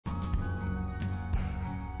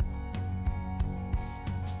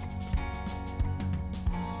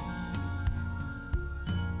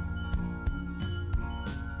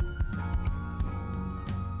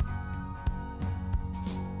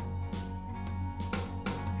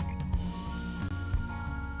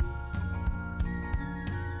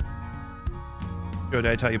Joe, did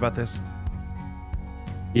I tell you about this?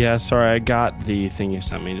 Yeah, sorry, I got the thing you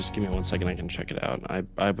sent me. Just give me 1 second, I can check it out.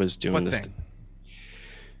 I was doing What this. thing?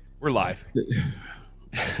 We're live.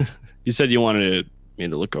 You said you wanted me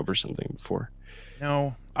to look over something before.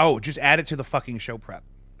 No. Oh, just add it to the fucking show prep.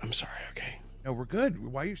 I'm sorry, okay. No, we're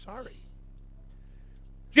good. Why are you sorry?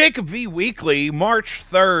 Jacob V. Weekly, March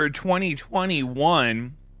 3rd,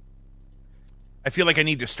 2021. I feel like I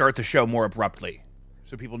need to start the show more abruptly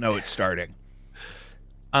so people know it's starting.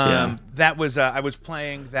 Yeah. That was I was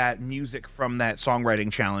playing that music from that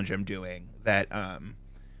songwriting challenge I'm doing. That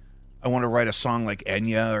I want to write a song like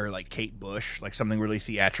Enya or like Kate Bush, like something really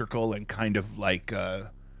theatrical and kind of like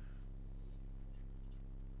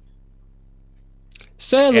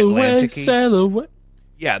Silhouette, Atlantic-y. silhouette.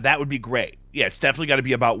 Yeah, that would be great. Yeah, it's definitely got to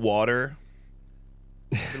be about water.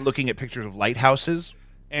 Been looking at pictures of lighthouses,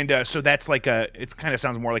 and so that's like it kind of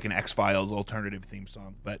sounds more like an X-Files alternative theme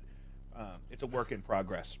song, but it's a work in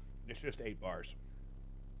progress. It's just 8 bars.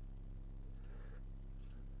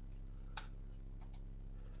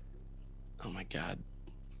 Oh my god.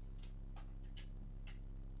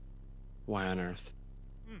 Why on earth?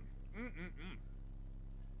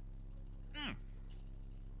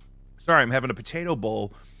 Sorry, I'm having a potato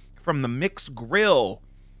bowl from the Mix Grill.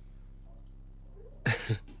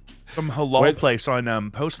 Some halal What? place on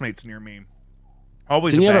Postmates near me.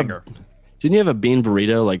 Always Didn't a you have banger. Didn't you have a bean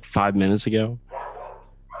burrito like 5 minutes ago?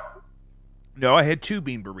 No, I had 2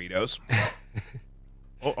 bean burritos.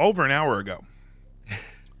 Over an hour ago.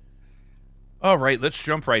 All right, let's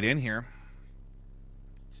jump right in here.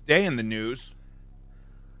 Today in the news,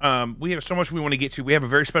 we have so much we want to get to. We have a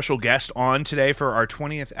very special guest on today for our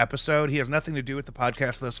 20th episode. He has nothing to do with the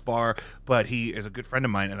podcast thus far, but he is a good friend of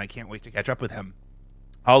mine, and I can't wait to catch up with him.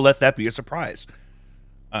 I'll let that be a surprise,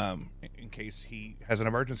 in case he has an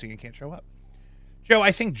emergency and can't show up. Joe,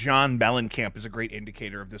 I think John Mellencamp is a great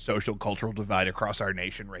indicator of the social cultural divide across our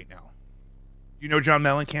nation right now. You know John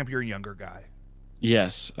Mellencamp? You're a younger guy.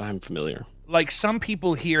 Yes, I'm familiar. Like, some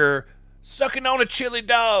people hear sucking on a chili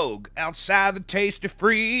dog outside the Tasty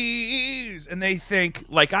Freeze, and they think,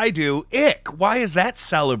 like I do, ick. Why is that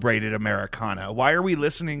celebrated Americana? Why are we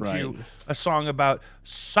listening Right. to a song about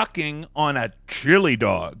sucking on a chili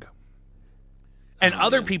dog? And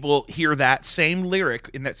other people hear that same lyric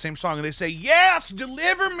in that same song, and they say, yes,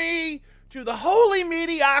 deliver me to the holy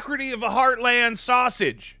mediocrity of a heartland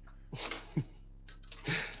sausage.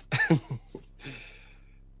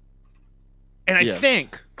 And I Yes.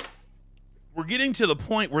 think we're getting to the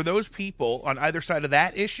point where those people on either side of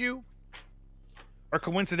that issue are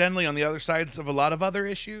coincidentally on the other sides of a lot of other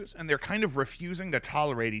issues, and they're kind of refusing to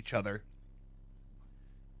tolerate each other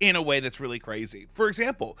in a way that's really crazy. For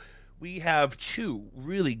example, we have 2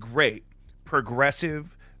 really great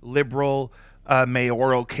progressive, liberal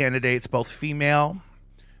mayoral candidates, both female,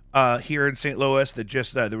 here in St. Louis. That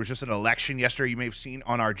just there was just an election yesterday. You may have seen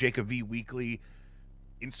on our Jacob V Weekly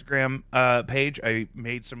Instagram page. I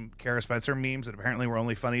made some Kara Spencer memes that apparently were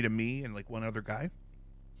only funny to me and like one other guy.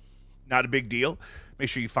 Not a big deal. Make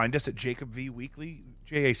sure you find us at Jacob V Weekly,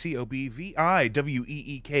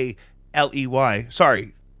 JACOBVIWEEKLEY.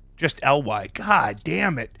 Sorry, just LY. God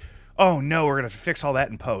damn it. Oh no, we're gonna fix all that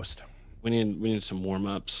in post. We need some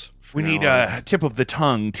warm-ups. We need a tip of the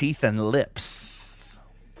tongue, teeth, and lips.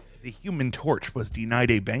 The Human Torch was denied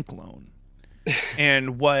a bank loan.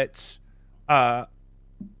 And what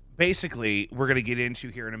basically we're going to get into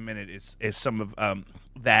here in a minute is some of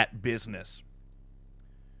that business.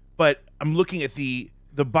 But I'm looking at the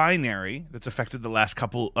binary that's affected the last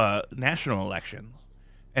couple national elections,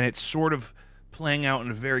 and it's sort of playing out in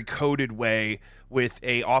a very coded way with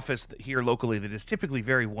a office here locally that is typically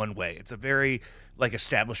very one way. It's a very like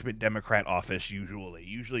establishment Democrat office usually.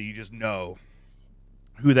 Usually you just know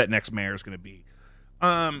who that next mayor is going to be.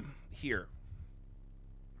 Here.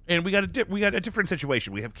 And we got a different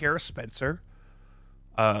situation. We have Kara Spencer,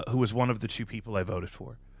 who was one of the 2 people I voted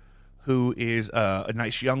for, who is a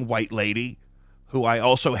nice young white lady who I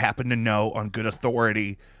also happen to know on good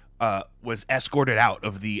authority was escorted out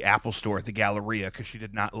of the Apple store at the Galleria because she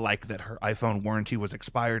did not like that her iPhone warranty was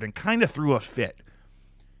expired and kind of threw a fit.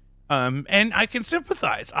 And I can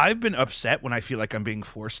sympathize. I've been upset when I feel like I'm being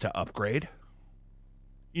forced to upgrade.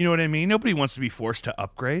 You know what I mean? Nobody wants to be forced to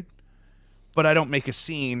upgrade. But I don't make a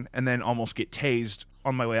scene and then almost get tased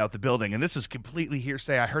on my way out the building. And this is completely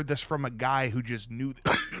hearsay. I heard this from a guy who just knew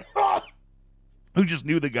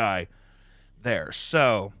the guy there.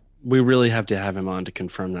 So we really have to have him on to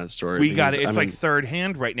confirm that story. we got because, it. It's I like mean, third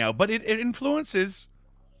hand right now, but it influences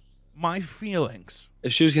my feelings.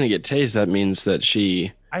 if she was going to get tased, that means that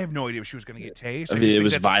she. I have no idea if she was going to get tased. I mean, just it think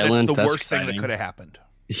was violent. That's the That's worst thing that exciting. could have happened.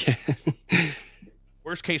 Yeah.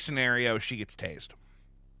 Worst case scenario, she gets tased.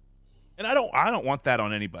 And I don't want that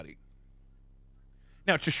on anybody.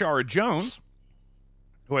 Now, Tashara Jones,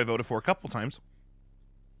 who I voted for a couple times,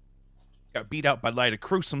 got beat out by Lyda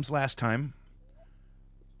Crusums last time.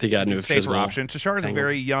 They got a new safer option. Tashara's a thing.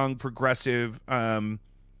 very young, progressive,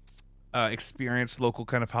 experienced local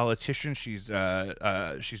kind of politician. She's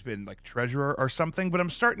been like treasurer or something. But I'm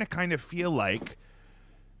starting to kind of feel like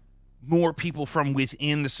more people from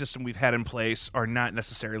within the system we've had in place are not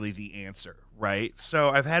necessarily the answer, right? So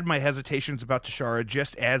I've had my hesitations about Tashara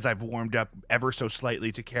just as I've warmed up ever so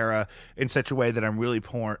slightly to Kara in such a way that I'm really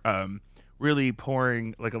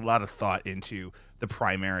pouring like a lot of thought into the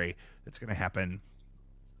primary that's going to happen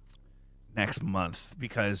next month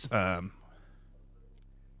because I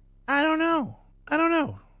don't know.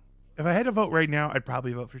 If I had to vote right now, I'd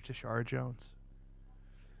probably vote for Tashara Jones.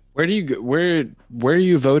 Where do you go, where are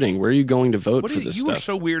you voting? Where are you going to vote for this stuff? You were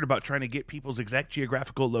so weird about trying to get people's exact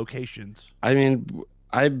geographical locations. I mean,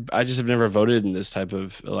 I just have never voted in this type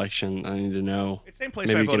of election. I need to know. It's the same place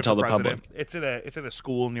Maybe I you can voted tell for the president. public. It's at a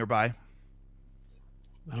school nearby.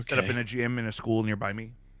 Okay. Set up in a gym in a school nearby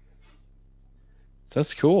me.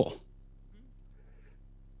 That's cool.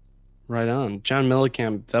 Right on. John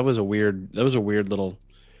Mellencamp, that was a weird little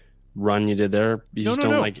run you did there. You just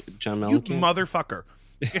don't like John Mellencamp? You motherfucker.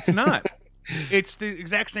 It's not. It's the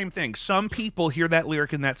exact same thing. Some people hear that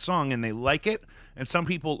lyric in that song and they like it, and some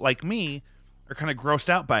people, like me, are kind of grossed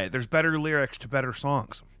out by it. There's better lyrics to better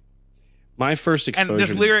songs. My first exposure... And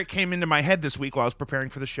this lyric came into my head this week while I was preparing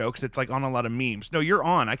for the show because it's like on a lot of memes. No, you're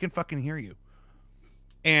on. I can fucking hear you.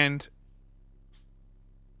 And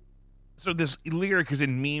so this lyric is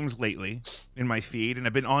in memes lately in my feed, and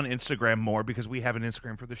I've been on Instagram more because we have an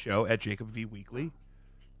Instagram for the show at Jacob V Weekly,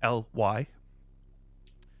 LY.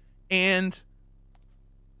 And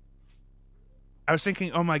I was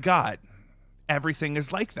thinking, oh my God, everything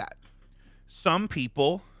is like that. Some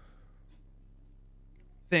people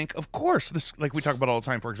think, of course, this, like we talk about all the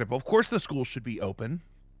time, for example, of course the school should be open.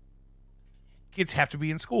 Kids have to be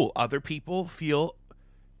in school. Other people feel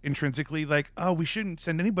intrinsically like, oh, we shouldn't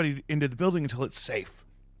send anybody into the building until it's safe.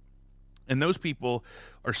 And those people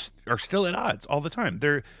are still at odds all the time.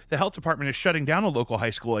 The health department is shutting down a local high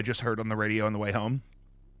school, I just heard on the radio on the way home,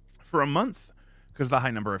 for a month because of the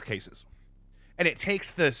high number of cases. And it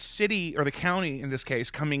takes the city or the county, in this case,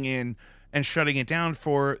 coming in and shutting it down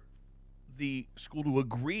for the school to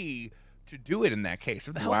agree to do it in that case.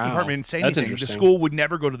 If the health department didn't say anything, the school would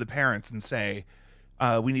never go to the parents and say,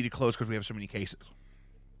 we need to close because we have so many cases.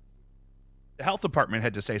 The health department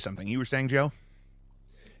had to say something. You were saying, Joe?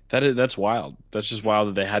 That's wild. That's just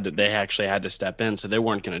wild that they actually had to step in, so they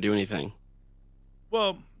weren't going to do anything.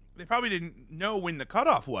 Well, they probably didn't know when the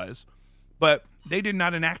cutoff was, but they did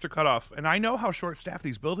not enact a cutoff. And I know how short-staffed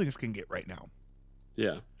these buildings can get right now.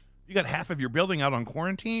 Yeah. You got half of your building out on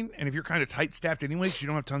quarantine, and if you're kind of tight-staffed anyway because you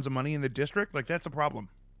don't have tons of money in the district, like that's a problem.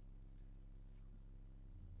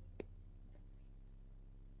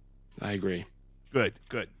 I agree. Good.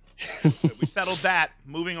 We settled that.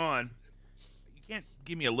 Moving on. You can't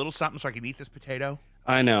give me a little something so I can eat this potato?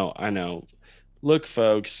 I know. Look,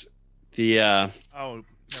 folks, the oh,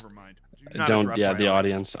 never mind. The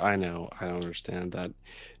audience. I know. I don't understand that.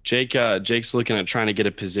 Jake's looking at trying to get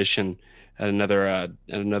a position at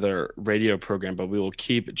another radio program, but we will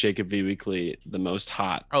keep Jacob V Weekly the most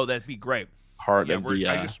hot. Oh, that'd be great. I'm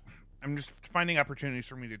just finding opportunities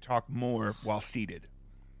for me to talk more while seated.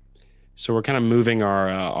 So we're kind of moving our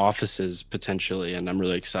offices potentially, and I'm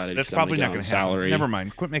really excited. That's probably not going to happen. Never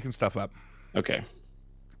mind. Quit making stuff up. Okay.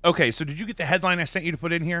 So did you get the headline I sent you to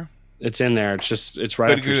put in here? It's in there. It's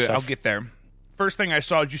right after stuff. I'll get there. First thing I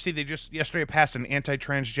saw, did you see they just yesterday passed an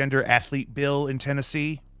anti-transgender athlete bill in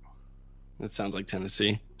Tennessee? That sounds like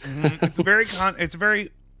Tennessee. Mm-hmm. It's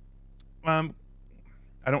very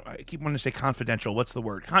I keep wanting to say confidential. What's the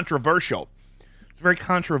word? Controversial. It's a very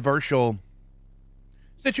controversial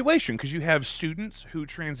situation because you have students who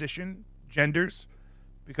transition genders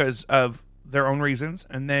because of their own reasons,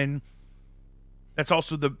 and then that's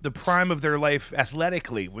also the prime of their life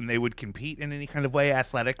athletically when they would compete in any kind of way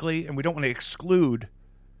athletically, and we don't want to exclude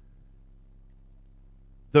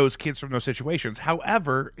those kids from those situations.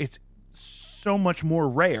 However, it's so much more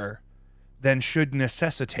rare than should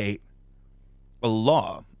necessitate a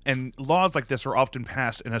law, and laws like this are often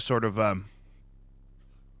passed in a sort of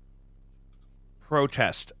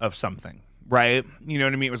protest of something, right? You know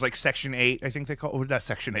what I mean? It was like Section 8, I think they call it. Not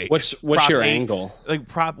Section 8. What's your angle?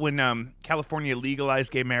 Like when California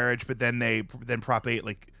legalized gay marriage, but then Prop 8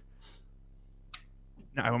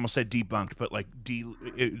 I almost said debunked, but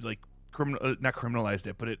not criminalized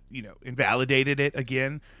it, but it invalidated it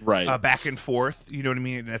again, Right. back and forth. You know what I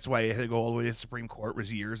mean? And that's why it had to go all the way to the Supreme Court.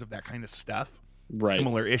 Was years of that kind of stuff. Right.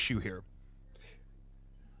 Similar issue here.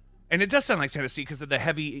 And it does sound like Tennessee because of the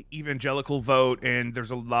heavy evangelical vote, and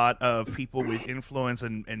there's a lot of people with influence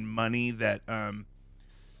and money that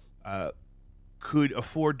could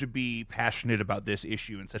afford to be passionate about this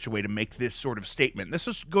issue in such a way to make this sort of statement.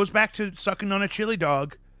 This goes back to sucking on a chili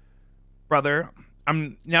dog, brother.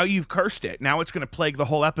 Now you've cursed it. Now it's going to plague the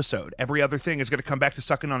whole episode. Every other thing is going to come back to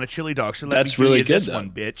sucking on a chili dog. So that's really good. This one,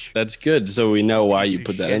 bitch. That's good. So we know why you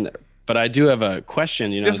put that in there. But I do have a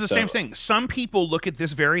question. This is the same thing. Some people look at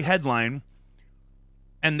this very headline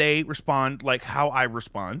and they respond like how I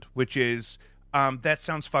respond, which is, that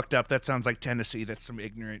sounds fucked up. That sounds like Tennessee. That's some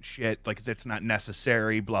ignorant shit. Like, that's not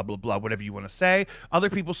necessary, blah, blah, blah, whatever you want to say. Other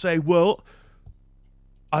people say, well,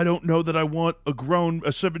 I don't know that I want a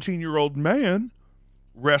 17-year-old man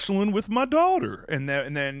wrestling with my daughter. And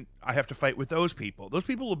then I have to fight with those people. Those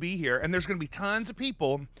people will be here, and there's going to be tons of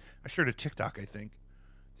people. I shared a TikTok, I think,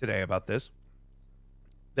 today about this,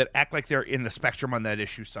 that act like they're in the spectrum on that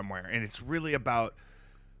issue somewhere. And it's really about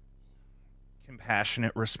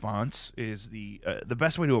compassionate response is the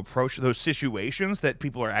best way to approach those situations that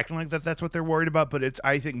people are acting like that's what they're worried about. But it's,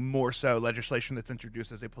 I think, more so legislation that's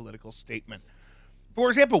introduced as a political statement. For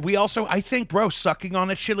example, we also, I think, bro, sucking on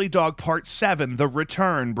a chili dog part 7, The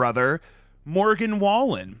Return, brother. Morgan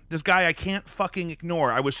Wallen, this guy I can't fucking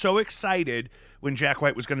ignore. I was so excited when Jack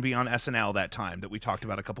White was going to be on SNL that time that we talked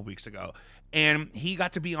about a couple weeks ago. And he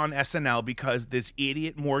got to be on SNL because this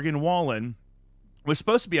idiot Morgan Wallen was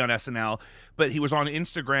supposed to be on SNL, but he was on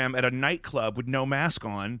Instagram at a nightclub with no mask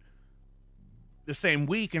on the same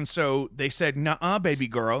week. And so they said, nuh-uh, baby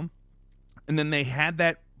girl. And then they had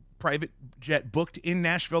that private jet booked in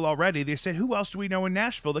Nashville already. They said, who else do we know in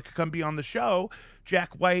Nashville that could come be on the show?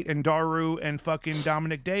 Jack White and Daru and fucking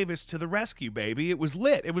Dominic Davis to the rescue, baby. It was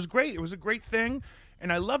lit. It was great. It was a great thing.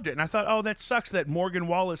 And I loved it. And I thought, oh, that sucks that Morgan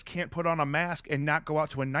Wallace can't put on a mask and not go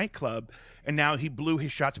out to a nightclub. And now he blew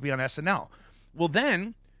his shot to be on SNL. Well,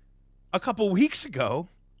 then, a couple weeks ago,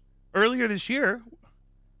 earlier this year,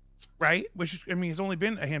 right, which, I mean, it's only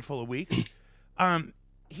been a handful of weeks,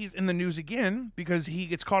 he's in the news again because he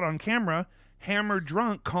gets caught on camera, hammered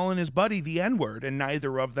drunk, calling his buddy the N-word, and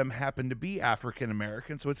neither of them happen to be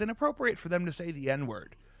African-American, so it's inappropriate for them to say the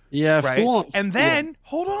N-word. Yeah, right? And then,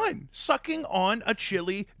 hold on, sucking on a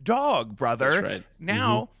chili dog, brother. That's right.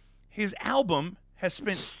 Now, his album has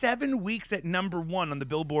spent 7 weeks at #1 on the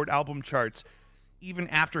Billboard album charts, even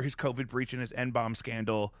after his COVID breach and his N-bomb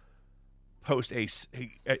scandal.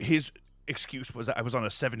 His excuse was, I was on a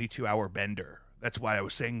 72-hour bender. That's why I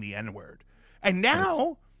was saying the N-word. And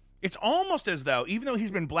now it's almost as though, even though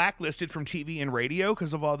he's been blacklisted from TV and radio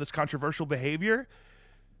because of all this controversial behavior,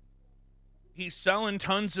 he's selling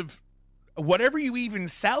tons of whatever you even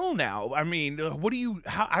sell now. I mean, I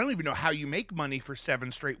don't even know how you make money for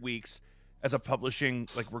 7 straight weeks as a publishing,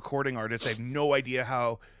 recording artist. I have no idea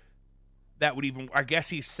how that would even, I guess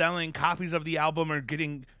he's selling copies of the album or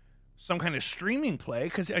getting some kind of streaming play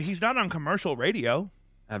because he's not on commercial radio.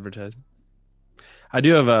 Advertising. I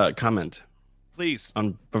do have a comment. Please.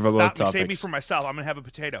 For both topics. Save me for myself. I'm going to have a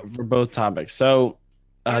potato. For both topics. So,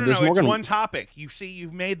 it's one topic.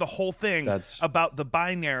 You've made the whole thing about the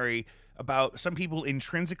binary, about some people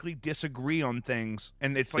intrinsically disagree on things,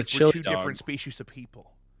 and it's like we're two different species of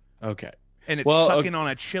people. Okay. And it's sucking on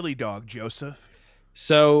a chili dog, Joseph.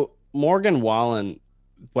 So, Morgan Wallen,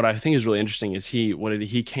 what I think is really interesting is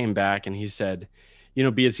he came back and he said,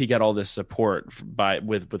 because he got all this support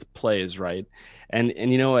with plays, right? And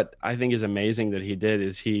you know what I think is amazing that he did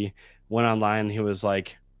is he went online and he was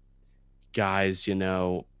like, guys,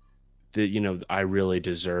 I really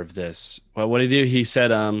deserve this. Well, what did he do? He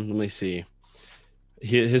said, let me see.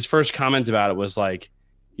 His first comment about it was like,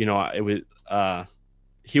 it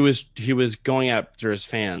was he was going after his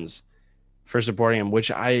fans for supporting him,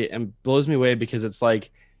 which blows me away because it's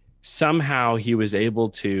like somehow he was able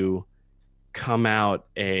to come out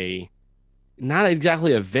not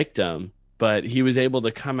exactly a victim, but he was able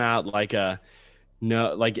to come out like what,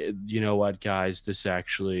 guys, this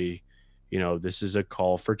actually, this is a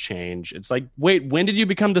call for change. It's like, wait, when did you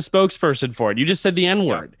become the spokesperson for it? You just said the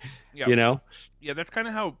N-word, Yeah, that's kind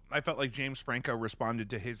of how I felt like James Franco responded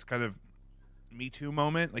to his kind of Me Too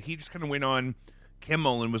moment. Like, he just kind of went on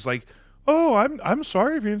Kimmel and was like, oh, I'm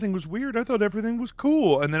sorry if anything was weird. I thought everything was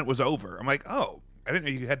cool. And then it was over. I'm like, oh, I didn't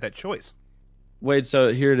know you had that choice. Wait,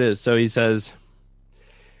 so here it is. So he says,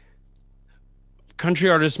 Country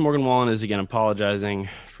artist Morgan Wallen is again apologizing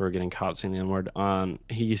for getting caught saying the N-word. So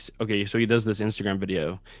he does this Instagram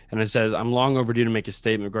video, and it says, "I'm long overdue to make a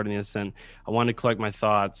statement regarding the incident. I wanted to collect my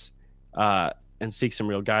thoughts and seek some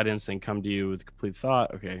real guidance and come to you with a complete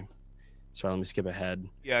thought." Okay, sorry, let me skip ahead.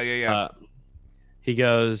 Yeah. He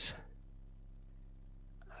goes,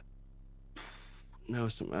 "No,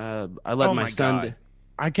 I let my son." God.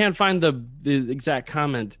 I can't find the exact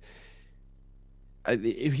comment.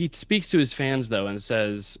 He speaks to his fans though and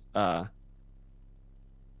says, "What's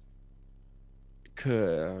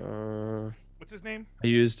his name?" I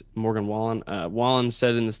used Morgan Wallen. Wallen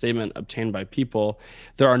said in the statement obtained by People,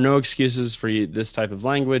 "There are no excuses for this type of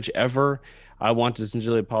language ever. I want to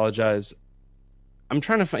sincerely apologize." I'm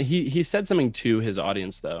trying to find. He said something to his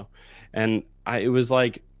audience though, and it was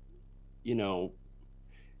like,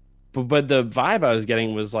 but the vibe I was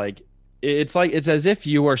getting was like, it's as if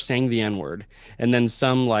you are saying the N-word and then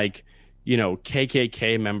some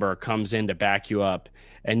KKK member comes in to back you up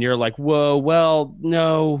and you're like, whoa, well,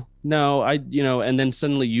 no, and then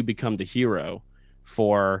suddenly you become the hero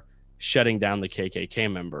for shutting down the KKK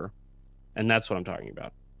member. And that's what I'm talking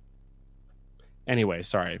about. Anyway,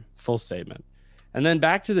 sorry, full statement. And then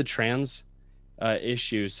back to the trans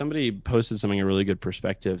issue. Somebody posted something, a really good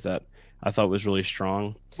perspective that I thought was really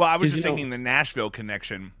strong. Well, I was just thinking the Nashville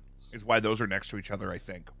connection is why those are next to each other, I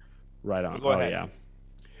think. Right on. Go ahead. Yeah.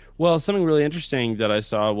 Well, something really interesting that I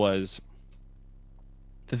saw was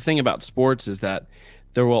the thing about sports is that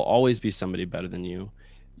there will always be somebody better than you,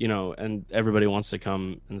 and everybody wants to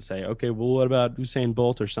come and say, okay, well, what about Usain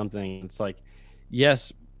Bolt or something? It's like,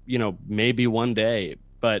 yes, maybe one day,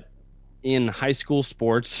 but in high school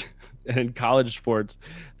sports and in college sports,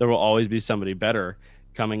 there will always be somebody better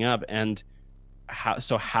coming up. And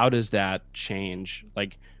how does that change?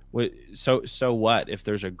 Like, so what if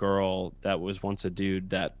there's a girl that was once a dude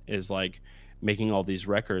that is like making all these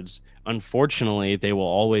records? Unfortunately, they will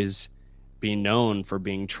always be known for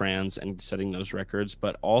being trans and setting those records,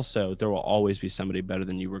 but also there will always be somebody better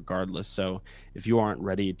than you regardless. So if you aren't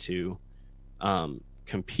ready to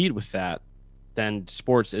compete with that, then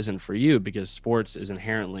sports isn't for you, because sports is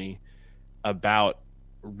inherently about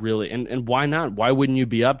really, and why not? Why wouldn't you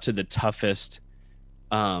be up to the toughest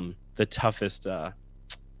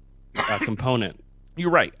component?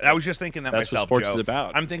 You're right. I was just thinking that That's myself, what sports Joe. is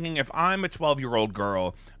about. I'm thinking if I'm a 12-year-old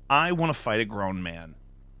girl, I want to fight a grown man.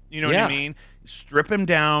 You know what I mean? Strip him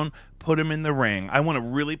down, put him in the ring. I want to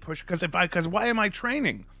really push, because why am I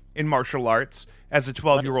training in martial arts as a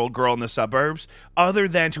 12-year-old girl in the suburbs other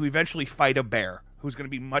than to eventually fight a bear who's going to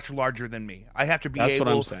be much larger than me? I have to be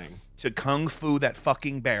able to kung fu that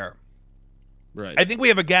fucking bear. Right. I think we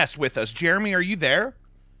have a guest with us. Jeremy, are you there?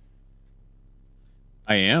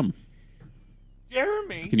 I am.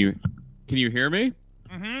 Jeremy. Can you hear me?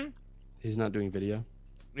 Mm-hmm. He's not doing video.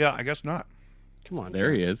 Yeah, I guess not. Come on.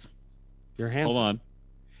 There he is. You're handsome. Hold on.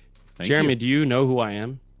 Thank Jeremy, you. do you know who I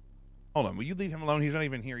am? Hold on. Will you leave him alone? He's not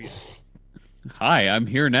even here yet. Hi, I'm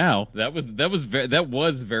here now. That was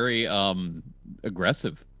very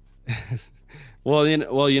aggressive. Well, you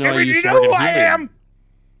know, Jeremy, I do used you to know work who at I Helium. am?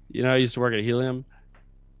 You know, I used to work at Helium.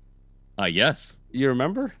 Yes. You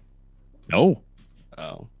remember? No.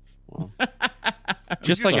 Oh, well.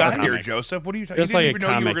 Just like got here, Joseph. What are you talking? Just like a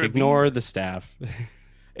comic. Ignore the staff.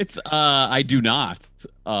 It's I do not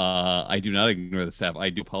ignore the staff. I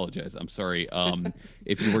do apologize. I'm sorry.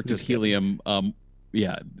 If you worked at Helium,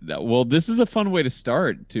 yeah. Well, this is a fun way to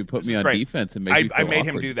start, to put me on defense and make me feel I made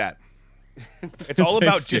him awkward. do that. It's all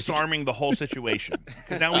about disarming the whole situation,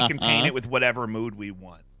 because now we can paint it with whatever mood we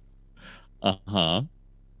want. Uh-huh.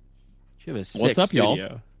 You have a sick What's up, studio.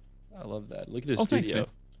 y'all? I love that. Look at his Thanks, studio. man.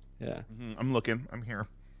 Yeah. Mm-hmm. I'm looking. I'm here.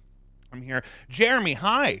 Jeremy,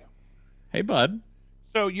 hi. Hey, bud.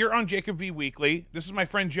 So you're on Jacob V Weekly. This is my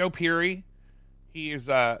friend Joe Peary. He is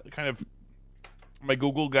kind of my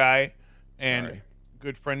Google guy and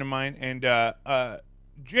good friend of mine. And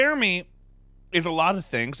Jeremy is a lot of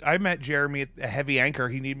things. I met Jeremy at a Heavy Anchor.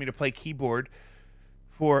 He needed me to play keyboard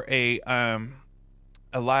for a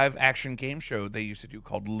live action game show they used to do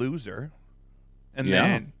called Loser.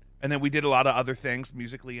 And then we did a lot of other things,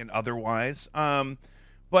 musically and otherwise.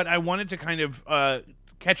 But I wanted to kind of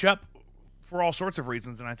catch up for all sorts of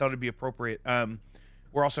reasons, and I thought it'd be appropriate.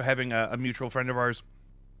 We're also having a mutual friend of ours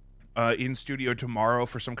in studio tomorrow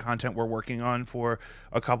for some content we're working on for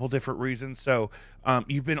a couple different reasons. So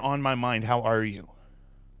you've been on my mind. How are you?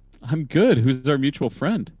 I'm good. Who's our mutual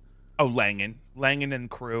friend? Oh, Langan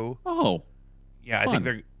and crew. Oh, yeah. fun. I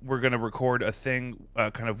think we're going to record a thing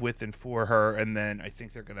kind of with and for her, and then I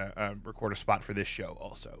think they're going to record a spot for this show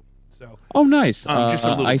also. So, Oh, nice. just a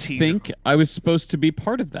little I teaser. think I was supposed to be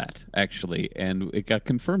part of that actually, and it got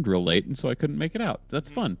confirmed real late, and so I couldn't make it out. That's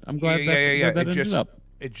fun. I'm glad glad that ended up.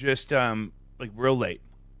 It just like real late.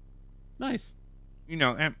 Nice. You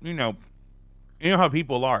know how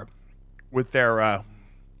people are with their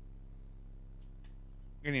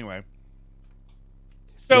anyway.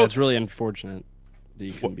 So yeah, it's really unfortunate that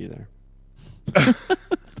you couldn't be there.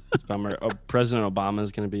 Bummer. Oh, President Obama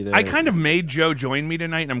is going to be there. I kind of made Joe join me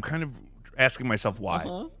tonight, and I'm kind of asking myself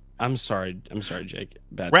why. I'm sorry, Jake.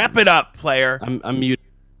 Wrap it up, player. I'm muted.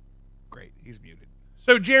 Great, he's muted.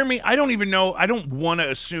 So, Jeremy, I don't even know. I don't want to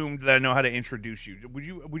assume that I know how to introduce you.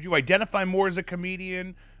 Would you identify more as a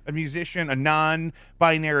comedian, a musician, a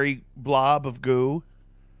non-binary blob of goo?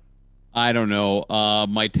 I don't know.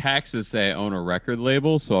 My taxes say I own a record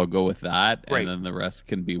label, so I'll go with that, Great. and then the rest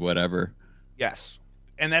can be whatever. Yes.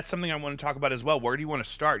 And that's something I want to talk about as well. Where do you want to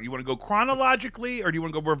start? You want to go chronologically, or do you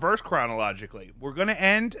want to go reverse chronologically? We're going to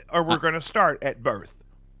end, or we're going to start at birth.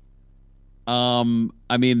 I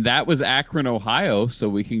mean, that was Akron, Ohio, so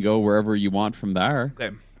we can go wherever you want from there.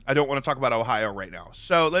 Okay. I don't want to talk about Ohio right now.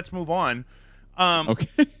 So let's move on.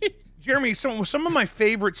 Okay. Jeremy, some of my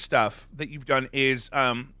favorite stuff that you've done is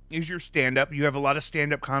your stand-up. You have a lot of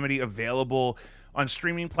stand-up comedy available on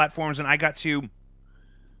streaming platforms, and I got to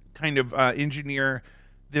kind of engineer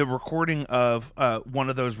the recording of one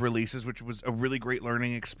of those releases, which was a really great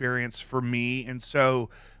learning experience for me. And so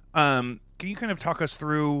can you kind of talk us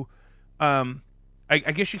through I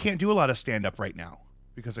guess you can't do a lot of stand-up right now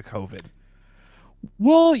because of COVID.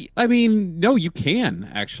 Well, I mean, no, you can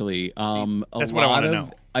actually. That's what I want to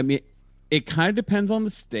know. I mean, it kind of depends on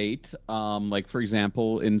the state. Like for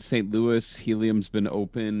example, in St. Louis, Helium's been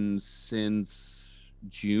open since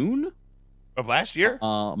June Of last year?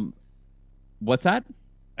 What's that?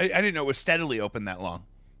 I didn't know it was steadily open that long.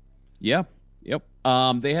 Yeah. Yep.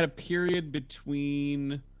 They had a period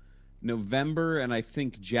between November and I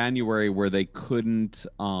think January where they couldn't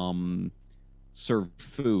serve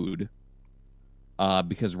food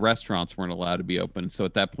because restaurants weren't allowed to be open. So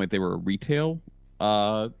at that point, they were a retail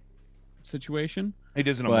situation. It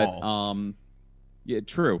isn't a mall. Yeah,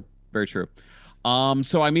 true. Very true.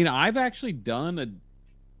 So, I mean, I've actually done a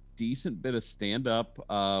decent bit of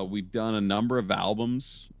stand-up. We've done a number of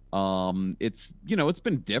albums. It's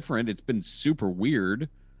been different. It's been super weird.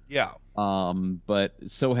 Yeah. But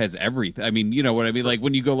so has everything. I mean, you know what I mean? Like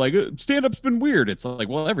when you go like stand-up's been weird, it's like,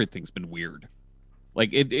 well, everything's been weird. Like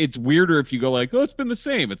it's weirder if you go like, oh, it's been the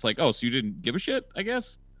same. It's like, oh, so you didn't give a shit, I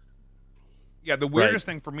guess. Yeah, the weirdest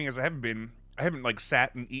thing for me is I haven't like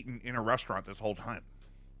sat and eaten in a restaurant this whole time.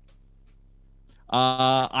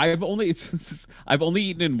 I've only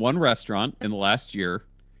eaten in one restaurant in the last year.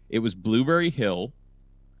 It was Blueberry Hill.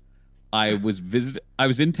 I was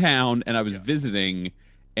in town and I was visiting,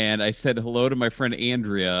 and I said hello to my friend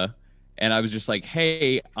Andrea, and I was just like,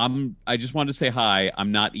 "Hey, I just wanted to say hi.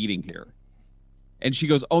 I'm not eating here." And she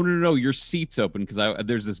goes, "Oh no, your seat's open," because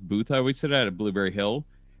there's this booth I always sit at Blueberry Hill.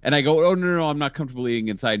 And I go, "Oh no, I'm not comfortable eating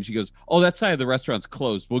inside." And she goes, "Oh, that side of the restaurant's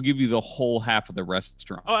closed. We'll give you the whole half of the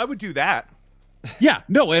restaurant." Oh, I would do that. Yeah,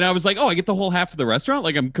 no, and I was like, "Oh, I get the whole half of the restaurant."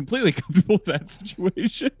 Like I'm completely comfortable with that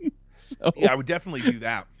situation. So yeah, I would definitely do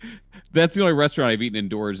that. That's the only restaurant I've eaten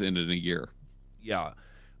indoors in a year. Yeah,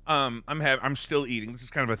 I'm still eating. This is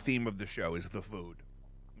kind of a theme of the show: is the food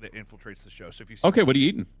that infiltrates the show. So if you see okay, what are you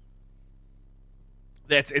eating?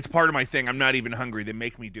 It's part of my thing. I'm not even hungry. They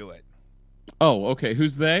make me do it. Oh, okay.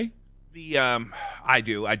 Who's they? I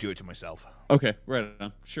do it to myself. Okay, right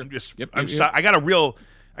on. Sure. I got a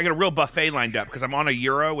real buffet lined up because I'm on a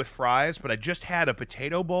Euro with fries, but I just had a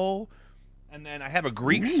potato bowl, and then I have a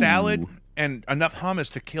Greek salad and enough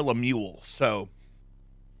hummus to kill a mule. So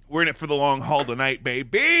we're in it for the long haul tonight,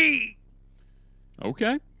 baby.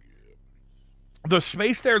 Okay. The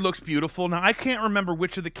space there looks beautiful. Now I can't remember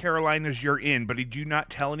which of the Carolinas you're in, but did you not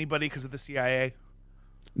tell anybody because of the CIA?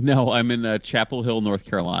 No, I'm in Chapel Hill, North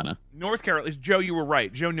Carolina. North Carolina. Joe, you were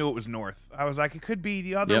right. Joe knew it was north. I was like, it could be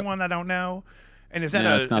the other one. I don't know. And is that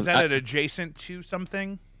an adjacent to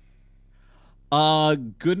something?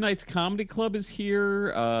 Good Nights Comedy Club is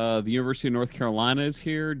here. The University of North Carolina is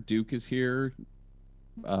here. Duke is here.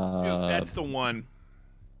 Dude, that's the one.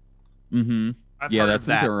 Mm-hmm. That's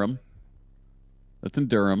in Durham. That's in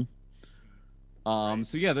Durham. Right.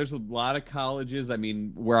 So yeah, there's a lot of colleges. I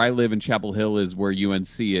mean, where I live in Chapel Hill is where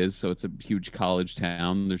UNC is, so it's a huge college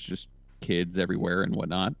town. There's just kids everywhere and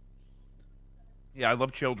whatnot. Yeah, I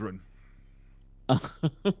love children.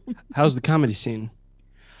 How's the comedy scene?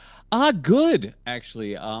 Good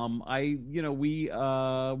actually. We're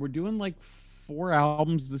doing like 4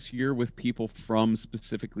 albums this year with people from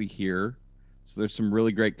specifically here. So there's some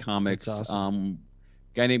really great comics. That's awesome.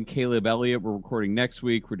 Guy named Caleb Elliott, we're recording next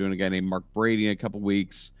week. We're doing a guy named Mark Brady in a couple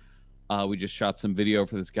weeks. We just shot some video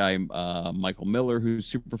for this guy, Michael Miller, who's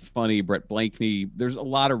super funny. Brett Blankney. There's a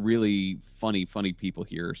lot of really funny people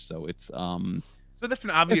here. So it's So that's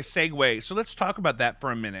an obvious segue. So let's talk about that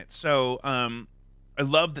for a minute. So I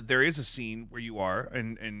love that there is a scene where you are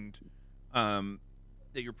and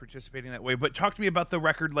that you're participating that way. But talk to me about the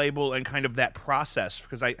record label and kind of that process,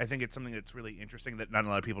 because I think it's something that's really interesting that not a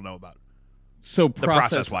lot of people know about. So the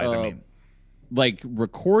process-wise, I mean, like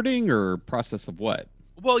recording or process of what?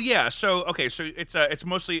 Well, yeah. So okay, so it's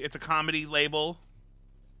mostly a comedy label,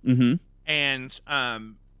 Mm-hmm. and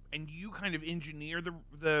you kind of engineer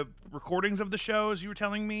the recordings of the shows. You were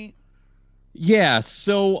telling me. Yeah.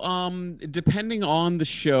 So depending on the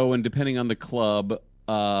show and depending on the club,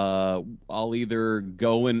 I'll either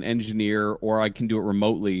go and engineer or I can do it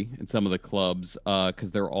remotely in some of the clubs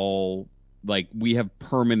because they're all like we have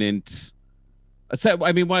permanent.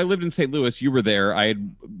 I mean, when I lived in St. Louis, you were there. I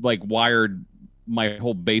had like wired my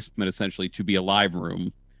whole basement essentially to be a live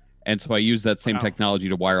room. And so I used that same technology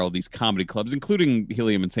to wire all these comedy clubs, including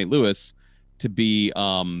Helium in St. Louis, to be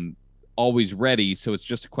always ready. So it's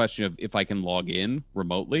just a question of if I can log in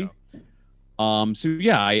remotely. So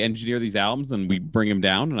yeah, I engineer these albums and we bring them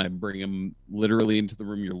down and I bring them literally into the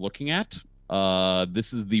room you're looking at.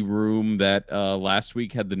 This is the room that last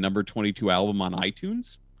week had the number 22 album on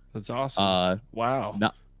iTunes. That's awesome. Wow.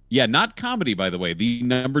 Not comedy, by the way. The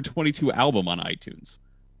number 22 album on iTunes.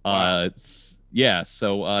 Wow.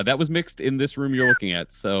 So that was mixed in this room you're looking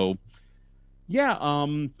at. So, yeah.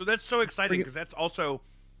 So that's so exciting because that's also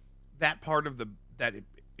that part of that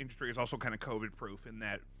industry is also kind of COVID proof in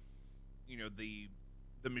that, you know, the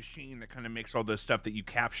machine that kind of makes all the stuff that you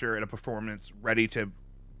capture at a performance ready to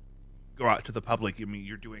go out to the public. I mean,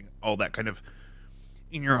 you're doing all that kind of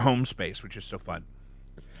in your home space, which is so fun.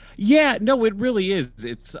 Yeah, no, it really is.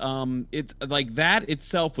 It's like that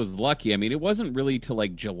itself was lucky. I mean, it wasn't really till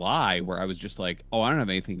like July where I was just like, oh, I don't have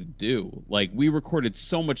anything to do. Like we recorded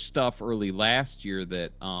so much stuff early last year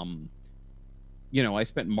that you know, I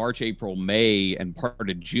spent March, April, May, and part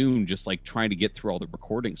of June just like trying to get through all the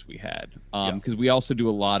recordings we had. Because we also do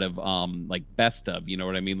a lot of like best of, you know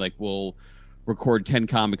what I mean? Like we'll record 10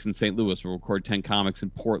 comics in St. Louis, we'll record 10 comics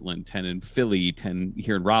in Portland, 10 in Philly, 10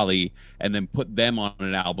 here in Raleigh, and then put them on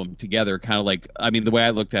an album together. Kind of like, I mean, the way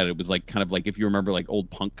I looked at it was like kind of like if you remember like old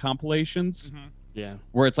punk compilations. Mm-hmm. Yeah.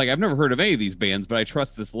 Where it's like, I've never heard of any of these bands, but I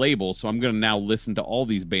trust this label, so I'm going to now listen to all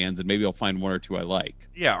these bands and maybe I'll find one or two I like.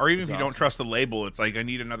 Yeah, or even if you don't trust the label, it's like, I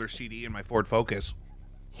need another CD in my Ford Focus.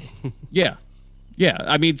 Yeah.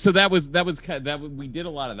 I mean, so that was kind of, we did a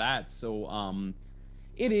lot of that. So,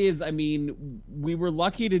 it is, I mean, we were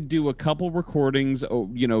lucky to do a couple recordings,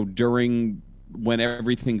 you know, during when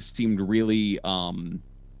everything seemed really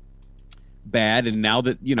bad. And now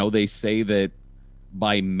that, you know, they say that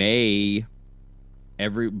by late May,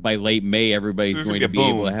 everybody's going to be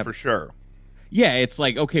able to have for sure. Yeah, it's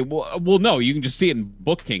like, okay, well, no, you can just see it in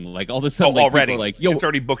booking. Like all of a sudden, like, already, people are like, yo, it's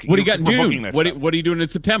already booking. What do you got in June? What are you doing in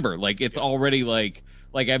September? Like, it's already like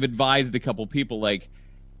I've advised a couple people, like,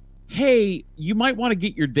 hey, you might want to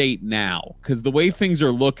get your date now because the way things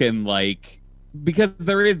are looking, like, because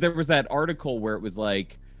there was that article where it was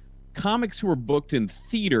like comics who were booked in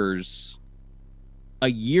theaters a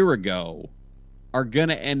year ago are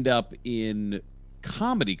gonna end up in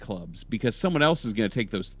comedy clubs because someone else is gonna take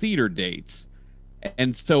those theater dates.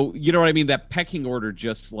 And so, you know what I mean? That pecking order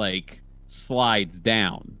just like slides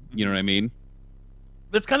down. You know what I mean?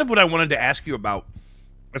 That's kind of what I wanted to ask you about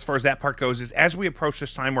as far as that part goes, is as we approach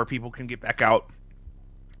this time where people can get back out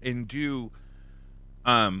and do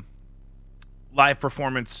live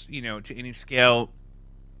performance, you know, to any scale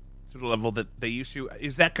to the level that they used to,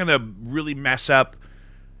 is that going to really mess up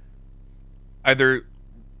either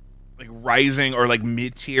like rising or like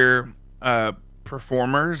mid-tier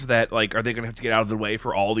performers that, like, are they going to have to get out of the way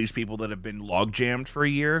for all these people that have been log jammed for a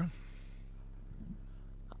year?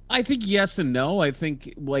 I think yes and no. I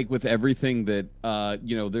think like with everything that,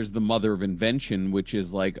 you know, there's the mother of invention, which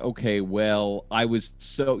is like, okay, well, I was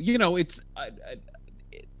so, you know,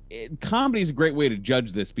 comedy is a great way to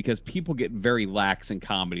judge this because people get very lax in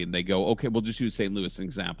comedy and they go, okay, we'll just use St. Louis as an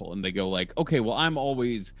example. And they go like, okay, well,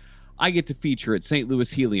 I get to feature at St.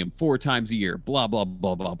 Louis Helium 4 times a year, blah, blah,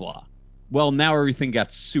 blah, blah, blah. Well, now everything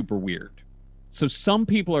got super weird. So some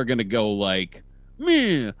people are going to go like,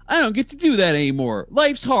 man, I don't get to do that anymore.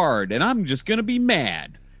 Life's hard, and I'm just going to be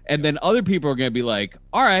mad. And then other people are going to be like,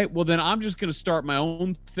 all right, well, then I'm just going to start my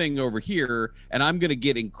own thing over here, and I'm going to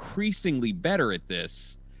get increasingly better at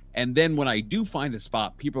this. And then when I do find the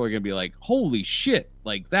spot, people are going to be like, holy shit,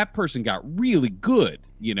 like that person got really good.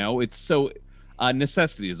 You know, it's so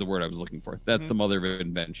necessity is the word I was looking for. That's the mother of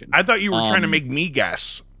invention. I thought you were trying to make me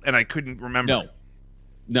guess, and I couldn't remember.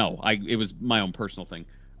 No, it was my own personal thing.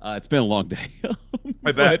 It's been a long day.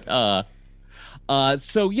 I bet.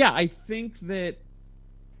 So yeah, I think that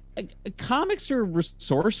comics are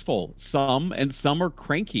resourceful, some are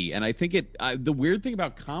cranky, and I think the weird thing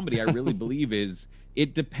about comedy, I really believe, is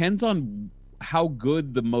it depends on how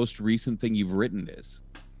good the most recent thing you've written is.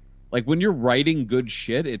 Like when you're writing good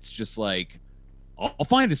shit, it's just like, I'll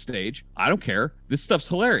find a stage. I don't care. This stuff's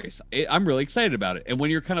hilarious. I'm really excited about it. And when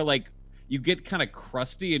you're kind of like, you get kind of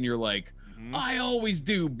crusty and you're like, I always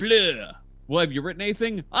do blah. Well, have you written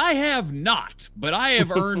anything? I have not, but I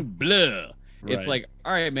have earned blah. Right. It's like,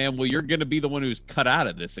 all right, man, well, you're going to be the one who's cut out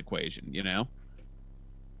of this equation, you know?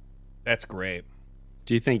 That's great.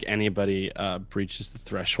 Do you think anybody breaches the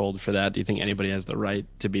threshold for that? Do you think anybody has the right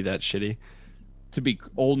to be that shitty? To be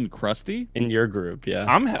old and crusty? In your group, yeah.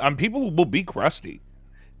 I'm people will be crusty.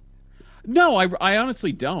 No, I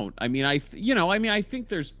honestly don't. I mean, I think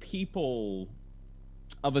there's people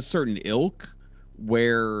of a certain ilk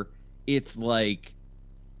where it's like,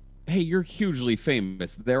 hey, you're hugely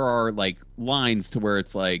famous. There are like lines to where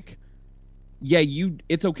it's like, yeah,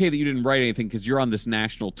 it's okay that you didn't write anything because you're on this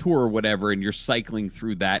national tour or whatever, and you're cycling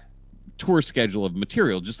through that tour schedule of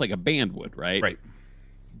material just like a band would, right? Right.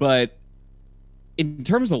 But in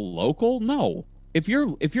terms of local, no. If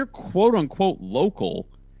you're quote unquote local,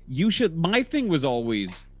 you should. My thing was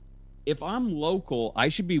always, if I'm local, I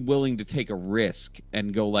should be willing to take a risk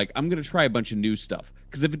and go like, I'm going to try a bunch of new stuff.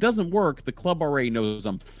 Because if it doesn't work, the club already knows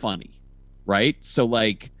I'm funny, right? So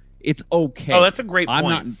like, it's okay. Oh, that's a great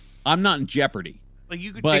point. I'm not in jeopardy. Like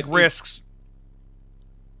you could take risks,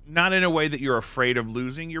 not in a way that you're afraid of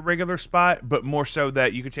losing your regular spot, but more so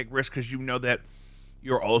that you could take risks because you know that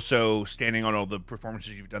you're also standing on all the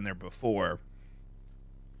performances you've done there before.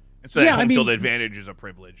 And so that home field advantage is a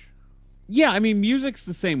privilege. Yeah, I mean, music's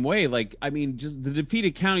the same way. Like, I mean, just the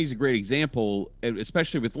Defeated County is a great example,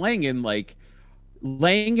 especially with Langan. Like,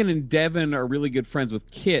 Langan and Devin are really good friends with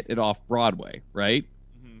Kit at Off-Broadway, right?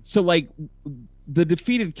 Mm-hmm. So, like, the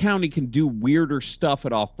Defeated County can do weirder stuff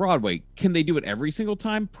at Off-Broadway. Can they do it every single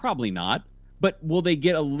time? Probably not. But will they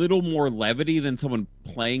get a little more levity than someone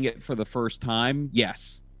playing it for the first time?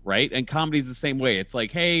 Yes, right? And comedy's the same way. It's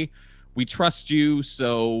like, hey, we trust you,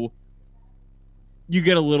 so you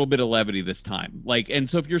get a little bit of levity this time. Like, and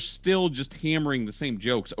so if you're still just hammering the same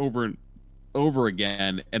jokes over and over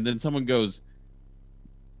again, and then someone goes,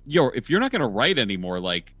 yo, if you're not going to write anymore,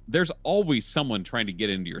 like, there's always someone trying to get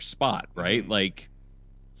into your spot, right? Mm-hmm. Like,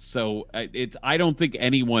 so I don't think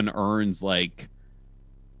anyone earns, like,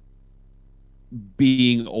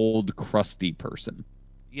 being old crusty person.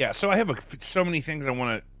 Yeah, so I have so many things I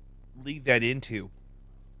want to lead that into.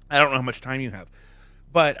 I don't know how much time you have,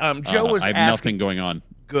 but Joe was asking. I have nothing going on.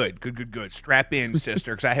 Good. Strap in,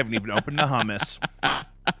 sister, because I haven't even opened the hummus.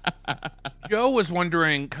 Joe was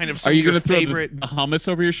wondering, kind of, some are you going to throw the hummus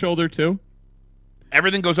over your shoulder too?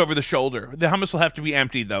 Everything goes over the shoulder. The hummus will have to be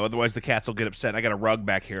empty though, otherwise the cats will get upset. I got a rug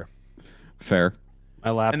back here. Fair.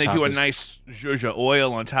 My laptop. And they do a nice zhuzh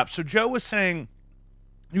oil on top. So Joe was saying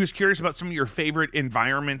he was curious about some of your favorite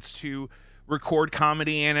environments to record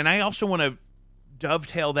comedy in, and I also want to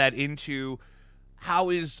dovetail that into how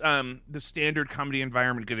is the standard comedy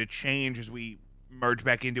environment going to change as we merge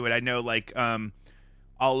back into it. I know, like,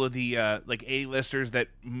 all of the like A-listers that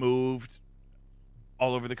moved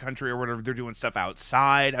all over the country or whatever, they're doing stuff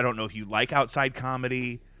outside. I don't know if you like outside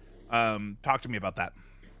comedy. Talk to me about that.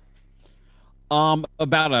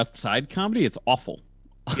 About outside comedy, it's awful.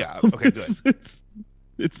 Yeah. Okay. Good.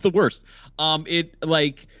 It's the worst.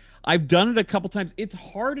 I've done it a couple times. It's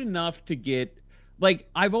hard enough to get, like,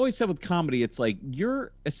 I've always said with comedy, it's like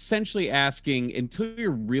you're essentially asking, until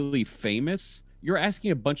you're really famous, you're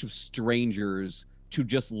asking a bunch of strangers to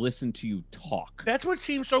just listen to you talk. That's what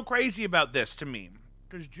seems so crazy about this to me.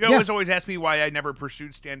 Because Joe has always asked me why I never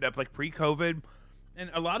pursued stand-up, like, pre-COVID.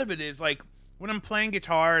 And a lot of it is, like, when I'm playing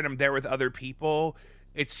guitar and I'm there with other people,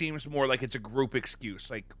 it seems more like it's a group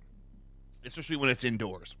excuse, like, especially when it's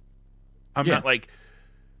indoors. I'm not like,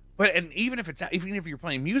 and even if you're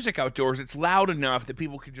playing music outdoors, it's loud enough that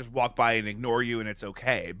people can just walk by and ignore you, and it's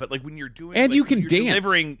okay. But like when you're doing, and like, you can dance,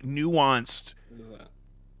 delivering nuanced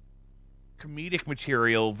comedic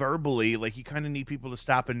material verbally, like you kind of need people to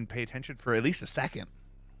stop and pay attention for at least a second.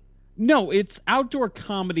 No, it's outdoor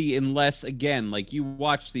comedy unless, again, like you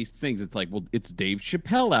watch these things, it's like, well, it's Dave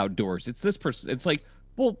Chappelle outdoors. It's this person. It's like,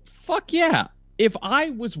 well, fuck yeah. if I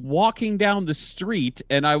was walking down the street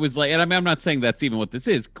and I was like, and I mean, I'm not saying that's even what this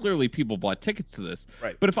is. Clearly, people bought tickets to this.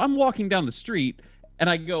 Right. But if I'm walking down the street and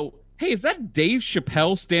I go, hey, is that Dave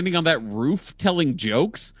Chappelle standing on that roof telling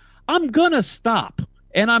jokes? I'm going to stop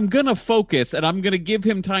and I'm going to focus and I'm going to give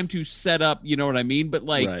him time to set up. You know what I mean? But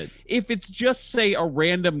like, if it's just, say, a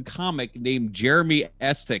random comic named Jeremy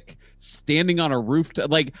Essig standing on a roof,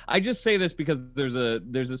 like, I just say this because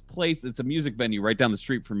there's this place, it's a music venue right down the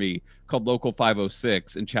street from me called Local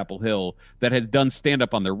 506 in Chapel Hill that has done stand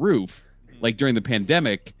up on their roof, like during the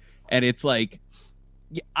pandemic. And it's like,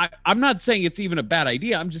 I'm not saying it's even a bad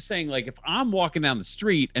idea. I'm just saying, like, if I'm walking down the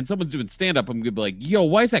street and someone's doing stand up, I'm gonna be like, yo,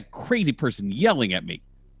 why is that crazy person yelling at me?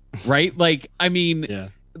 Right? Like, I mean,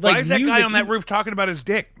 like, why is that guy on that roof talking about his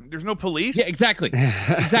dick? There's no police. Yeah, exactly.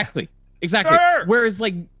 Exactly. Sir! Whereas,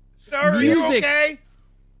 like, sir, music... are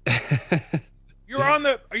you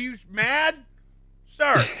okay? Are you mad?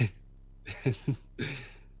 Sir.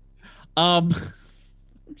 I'm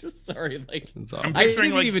just sorry. Like, I'm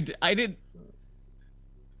picturing I didn't.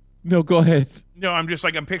 No, go ahead. No, I'm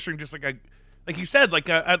picturing just like you said, like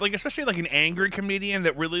especially like an angry comedian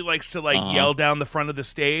that really likes to like yell down the front of the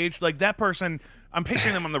stage. Like that person, I'm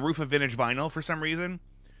picturing them on the roof of Vintage Vinyl for some reason,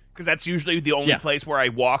 because that's usually the only place where I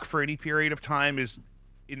walk for any period of time is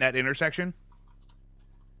in that intersection.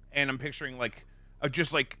 And I'm picturing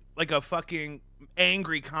just like a fucking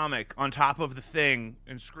angry comic on top of the thing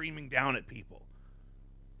and screaming down at people.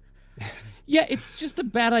 Yeah, it's just a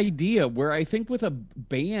bad idea. Where I think with a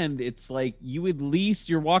band, it's like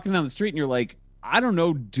you're walking down the street and you're like, I don't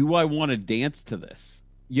know, do I want to dance to this?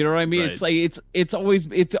 You know what I mean? Right. It's like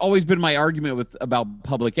it's always been my argument about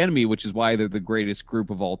Public Enemy, which is why they're the greatest group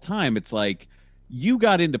of all time. It's like you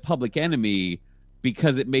got into Public Enemy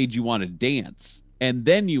because it made you want to dance, and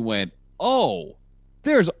then you went, oh,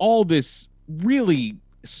 there's all this really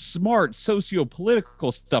smart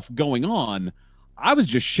socio-political stuff going on. I was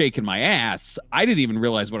just shaking my ass. I didn't even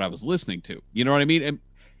realize what I was listening to. You know what I mean? And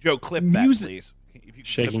Joe, clip that, please. If you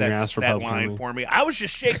shaking clip your ass for that line for me. I was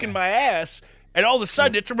just shaking my ass, and all of a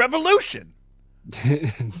sudden, it's a revolution.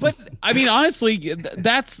 But I mean, honestly,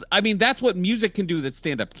 that's what music can do that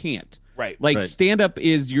stand-up can't. Right. Like stand-up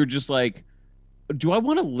is you're just like, do I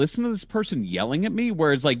want to listen to this person yelling at me?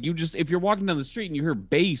 Whereas like if you're walking down the street and you hear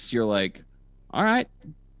bass, you're like, all right,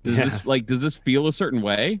 does this feel a certain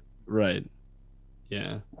way? Right.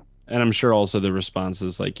 Yeah. And I'm sure also the response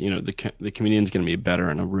is like, the comedian's going to be better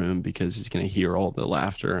in a room because he's going to hear all the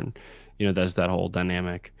laughter and, there's that whole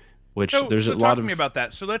dynamic, which there's a lot of... Talk to me about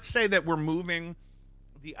that. So let's say that we're moving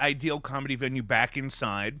the ideal comedy venue back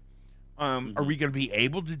inside. Are we going to be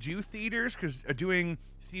able to do theaters? Because doing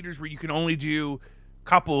theaters where you can only do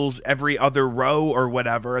couples every other row or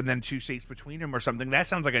whatever and then 2 seats between them or something, that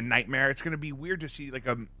sounds like a nightmare. It's going to be weird to see like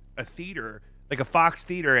a theater, like a Fox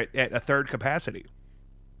theater at a third capacity.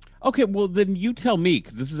 Okay, well then you tell me,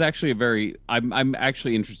 because this is actually I'm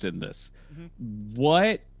actually interested in this.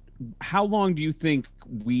 Mm-hmm. How long do you think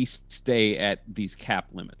we stay at these cap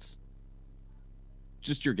limits?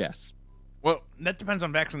 Just your guess. Well, that depends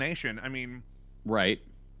on vaccination. I mean, right.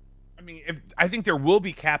 I mean, I think there will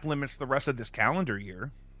be cap limits the rest of this calendar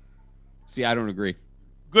year. See, I don't agree.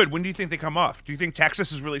 Good. When do you think they come off? Do you think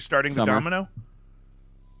Texas is really starting the domino?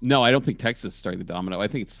 No, I don't think Texas is starting the domino. I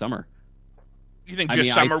think it's summer. You think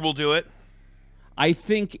summer will do it? I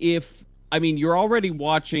think you're already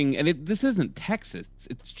watching, and this isn't Texas.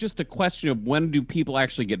 It's just a question of when do people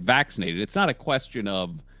actually get vaccinated. It's not a question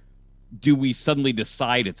of do we suddenly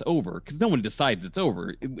decide it's over, because no one decides it's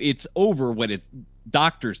over. It's over when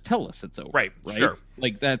doctors tell us it's over. Right? Sure.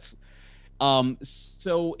 Like that's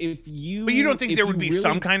so if you... But you don't think there would be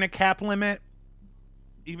some kind of cap limit?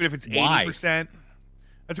 Even if it's 80%?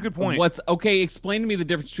 That's a good point. Explain to me the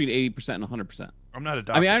difference between 80% and 100%. I'm not a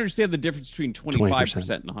doctor. I mean, I understand the difference between 25%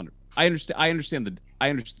 and 100. I understand.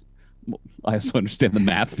 I also understand the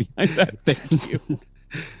math behind that. Thank you.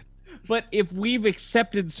 But if we've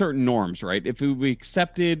accepted certain norms, right? If we've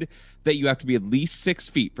accepted that you have to be at least 6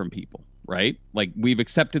 feet from people, right? Like we've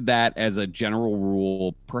accepted that as a general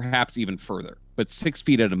rule, perhaps even further, but 6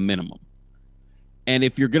 feet at a minimum. And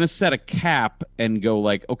if you're going to set a cap and go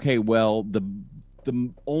like, okay, well, the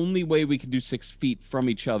only way we can do 6 feet from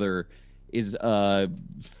each other is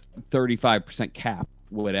 35% cap,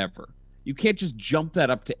 whatever. You can't just jump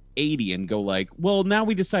that up to 80 and go like, well, now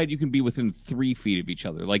we decide you can be within 3 feet of each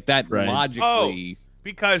other. Like that logically.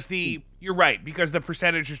 Because you're right, because the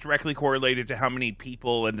percentage is directly correlated to how many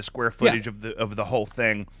people and the square footage of the whole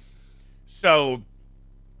thing. So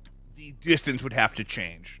the distance would have to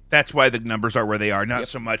change. That's why the numbers are where they are, not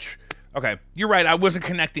so much. Okay, you're right. I wasn't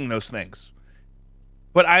connecting those things.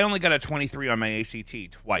 But I only got a 23 on my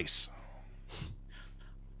ACT twice.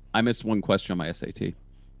 I missed one question on my SAT.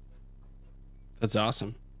 That's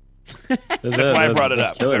awesome. That's why I brought it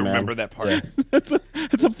up. Killer, I remember that part. Yeah.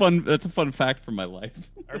 That's a fun fact from my life.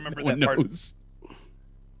 I remember No that part. knows.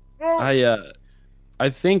 I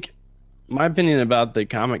think my opinion about the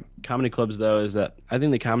comedy clubs though is that I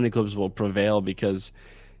think the comedy clubs will prevail because,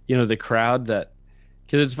 the crowd because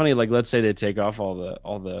it's funny, like let's say they take off all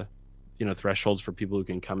the thresholds for people who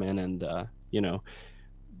can come in and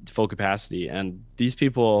full capacity, and these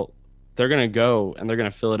people, they're gonna go and they're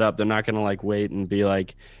gonna fill it up. They're not gonna like wait and be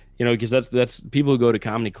like, because that's people who go to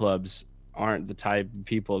comedy clubs aren't the type of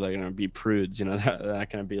people that are gonna be prudes. They're not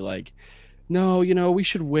gonna be like, no, we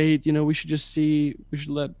should wait. We should just see. We should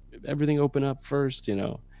let everything open up first. And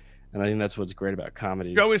I think that's what's great about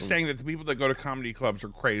comedy. Joe is saying that the people that go to comedy clubs are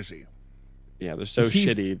crazy. Yeah, they're so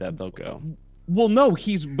shitty that they'll go. Well, no,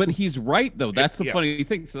 he's right though. That's the Yeah. funny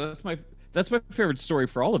thing. So that's my favorite story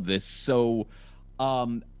for all of this. So,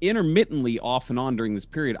 intermittently, off and on during this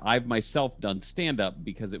period, I've myself done stand up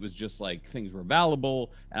because it was just like things were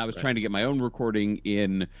available, and I was trying to get my own recording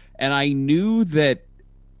in, and I knew that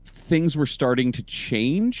things were starting to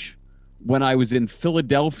change when I was in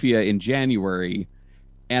Philadelphia in January,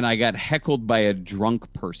 and I got heckled by a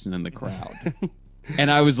drunk person in the crowd.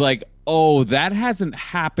 And I was like, oh, that hasn't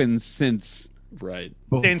happened since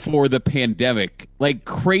before the pandemic. Like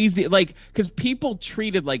crazy, like, because people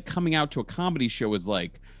treated like coming out to a comedy show as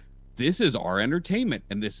like, this is our entertainment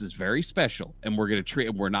and this is very special and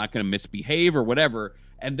we're not going to misbehave or whatever.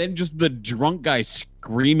 And then just the drunk guy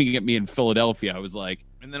screaming at me in Philadelphia, I was like,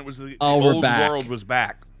 and then it was the we're old back. world was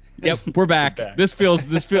back. Yep, we're back. This feels,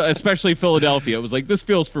 especially Philadelphia. It was like, this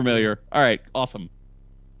feels familiar. All right, awesome.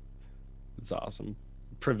 It's awesome.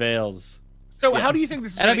 Prevails. So how do you think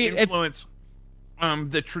this is going to influence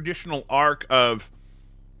the traditional arc of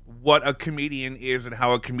what a comedian is and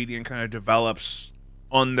how a comedian kind of develops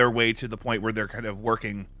on their way to the point where they're kind of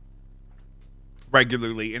working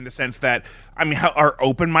regularly, in the sense that, how are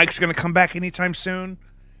open mics going to come back anytime soon?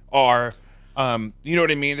 Or, you know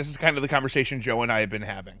what I mean? This is kind of the conversation Joe and I have been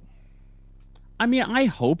having. I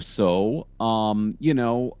hope so.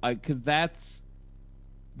 Because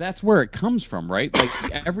that's where it comes from, right?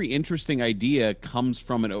 Like every interesting idea starts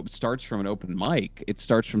from an open mic. It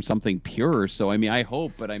starts from something pure. So I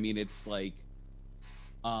hope, but it's like,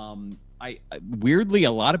 I weirdly,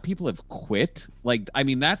 a lot of people have quit. Like,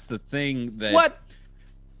 that's the thing that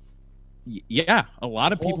yeah, a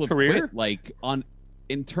lot of people have quit. Like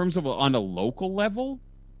in terms of on a local level.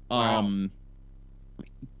 Wow.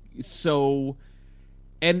 So.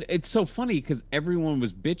 And it's so funny because everyone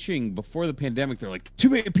was bitching before the pandemic. They're like,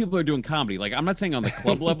 too many people are doing comedy. Like, I'm not saying on the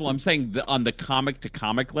club level. I'm saying on the comic to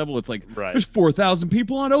comic level. It's like, there's 4,000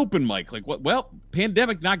 people on open mic. Like, what? Well,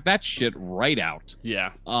 pandemic knocked that shit right out.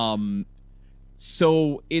 Yeah.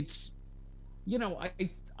 So it's,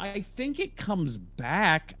 I think it comes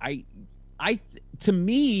back. To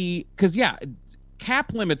me, because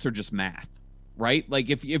cap limits are just math. Right? Like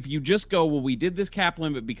if you just go, well, we did this cap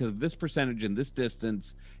limit because of this percentage and this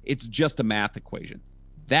distance, it's just a math equation.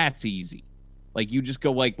 That's easy. Like you just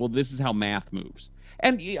go like, well, this is how math moves.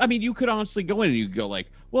 And you could honestly go in and you could go like,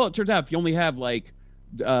 well, it turns out if you only have like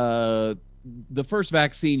the first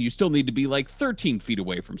vaccine, you still need to be like 13 feet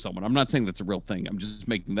away from someone. I'm not saying that's a real thing. I'm just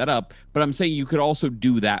making that up. But I'm saying you could also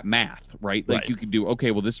do that math, right? Like you could do, okay,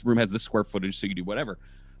 well, this room has this square footage, so you do whatever.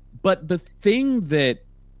 But the thing that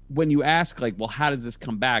when you ask, like, well, how does this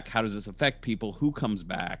come back? How does this affect people? Who comes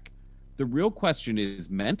back? The real question is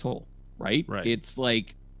mental, right? It's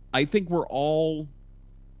like, I think we're all,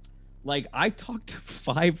 like, I talked to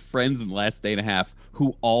 5 friends in the last day and a half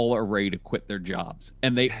who all are ready to quit their jobs.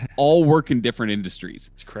 And they all work in different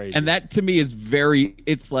industries. It's crazy. And that, to me, is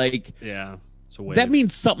it's like, yeah, that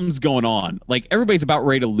means something's going on. Like, everybody's about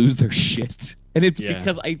ready to lose their shit. And it's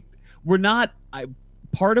because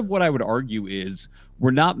part of what I would argue is, we're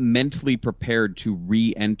not mentally prepared to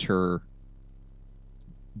re-enter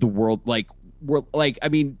the world. Like,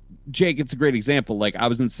 Jake, it's a great example. Like, I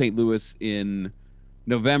was in St. Louis in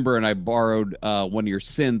November and I borrowed one of your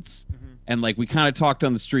synths, and like we kind of talked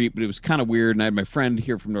on the street, but it was kind of weird. And I had my friend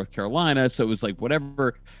here from North Carolina, so it was like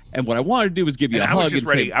whatever. And what I wanted to do was give you a hug. I was just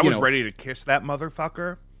ready. I was ready to kiss that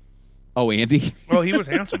motherfucker. Oh, Andy. Well, he was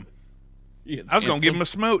handsome. I was going to give him a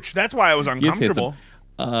smooch. That's why I was uncomfortable.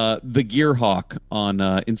 The Gear Hawk on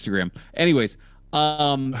Instagram. Anyways,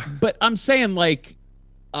 but I'm saying like,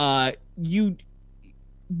 we're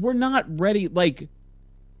not ready. Like,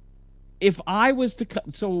 if I was to,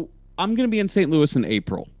 so I'm going to be in St. Louis in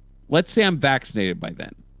April. Let's say I'm vaccinated by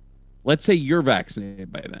then. Let's say you're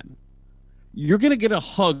vaccinated by then. you're gonna get a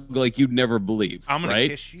hug like you'd never believe. I'm gonna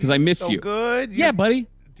right? kiss you because I miss so you. good. Yeah, buddy.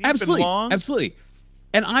 Deep Absolutely, and long. absolutely.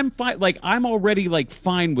 And I'm fine. Like I'm already like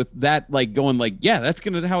fine with that. Like going like, yeah, that's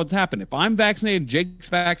gonna how it's happening. If I'm vaccinated, Jake's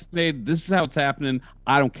vaccinated. This is how it's happening.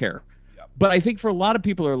 I don't care. Yep. But I think for a lot of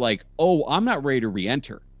people are like, oh, I'm not ready to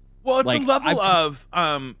re-enter. Well, it's Like,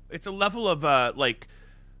 a level of like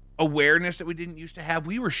awareness that we didn't used to have.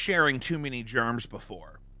 We were sharing too many germs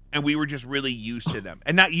before, and we were just really used to them.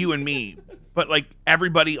 And not you and me, but like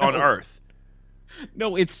everybody on Earth.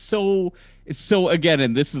 No, it's so again,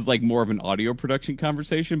 and this is like more of an audio production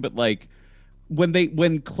conversation, but like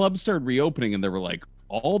when clubs started reopening and they were like,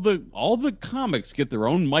 all the comics get their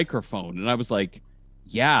own microphone, and I was like,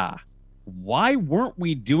 yeah, why weren't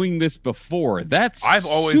we doing this before? I've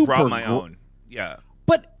always brought my own. Yeah.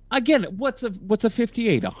 But again, what's a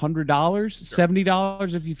 58? $100,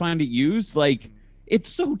 $70 if you find it used? Like, it's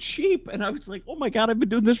so cheap. And I was like, oh my God, I've been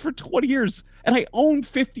doing this for 20 years and I own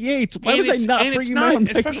 58. Why was I not bringing my own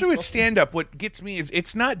especially microphone? with stand-up, what gets me is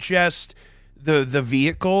it's not just the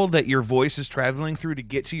vehicle that your voice is traveling through to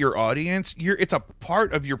get to your audience. It's a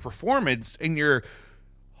part of your performance, and you're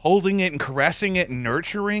holding it and caressing it and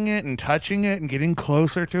nurturing it and touching it and getting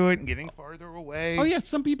closer to it and getting farther away. Oh yeah,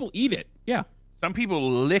 some people eat it. Yeah. Some people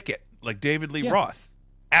lick it, like David Lee Roth,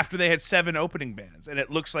 after they had 7 opening bands, and it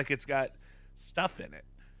looks like it's got stuff in it.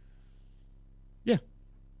 Yeah.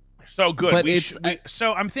 So good. But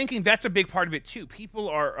so I'm thinking that's a big part of it too. People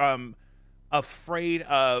are afraid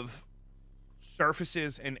of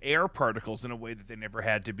surfaces and air particles in a way that they never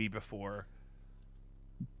had to be before.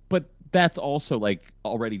 But that's also like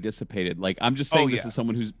already dissipated. Like I'm just saying this as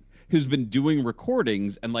someone who's been doing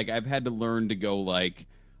recordings, and like I've had to learn to go like,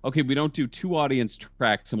 okay, we don't do 2 audience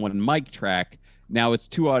tracks and 1 mic track. Now it's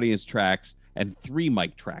 2 audience tracks and 3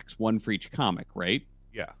 mic tracks, 1 for each comic, right?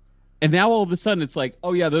 Yeah. And now all of a sudden it's like,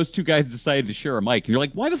 oh yeah, those 2 guys decided to share a mic, and you're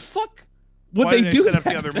like, why the fuck would Why they did do set that? up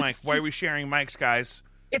the other mic? Why are we sharing mics, guys?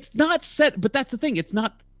 It's not set, but that's the thing. It's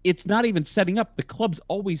not even setting up. The clubs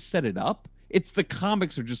always set it up. It's the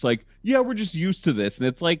comics are just like, yeah, we're just used to this. And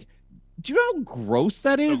it's like, do you know how gross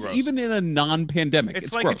that is? gross. Even in a non-pandemic.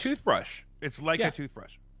 It's like gross. a toothbrush. It's like a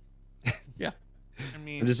toothbrush. Yeah. I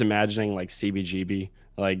mean, I'm just imagining like CBGB,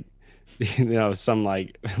 like some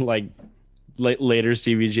like later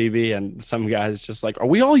CBGB, and some guys just like, are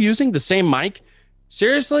we all using the same mic?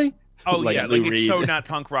 Seriously? oh like, yeah, like it's read. so not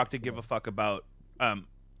punk rock to give a fuck about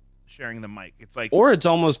sharing the mic. It's like, Or it's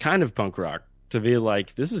almost kind of punk rock to be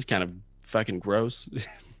like, this is kind of fucking gross.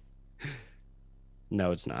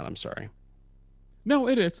 No, it's not. I'm sorry. No,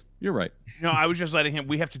 it is. You're right. no, I was just letting him.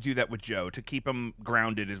 We have to do that with Joe to keep him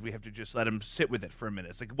grounded. Is we have to just let him sit with it for a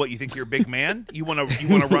minute. It's like, what, you think you're a big man? You want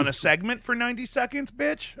to run a segment for 90 seconds,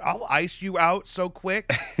 bitch? I'll ice you out so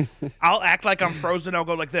quick. I'll act like I'm frozen. I'll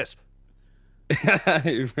go like this.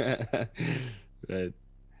 Right.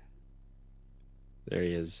 There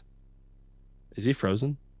he is. Is he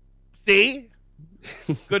frozen? See?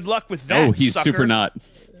 Good luck with that. Oh, he's sucker. super not.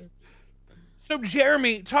 So,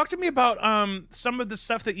 Jeremy, talk to me about some of the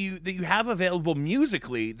stuff that you have available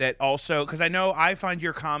musically. That also, because I know I find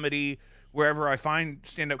your comedy wherever I find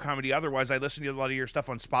stand-up comedy. Otherwise, I listen to a lot of your stuff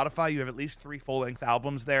on Spotify. You have at least 3 full-length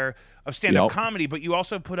albums there of stand-up comedy, but you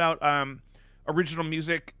also put out original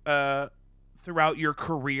music throughout your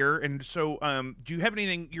career. And so, do you have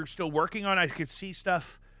anything you're still working on? I could see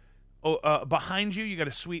stuff behind you. You got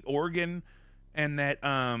a sweet organ, and that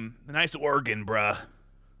nice organ, bruh.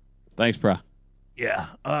 Thanks, bro. Yeah.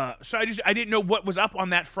 So I didn't know what was up on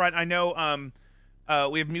that front. I know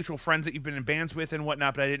we have mutual friends that you've been in bands with and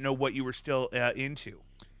whatnot, but I didn't know what you were still into.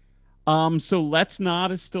 So Let's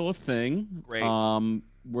Not is still a thing. Great. I'm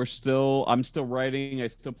still writing. I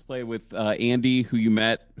still play with Andy, who you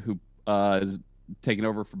met, who is taking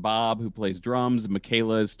over for Bob, who plays drums.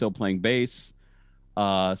 Michaela is still playing bass.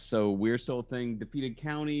 So we're still a thing. Defeated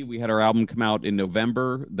County, we had our album come out in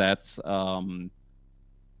November. That's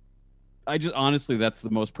honestly, that's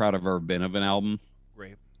the most proud I've ever been of an album.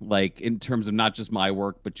 Great. Like in terms of not just my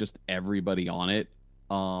work, but just everybody on it.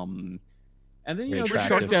 And then Where'd Where'd you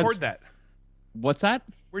Shark guys Dad's- record that? What's that?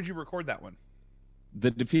 Where'd you record that one?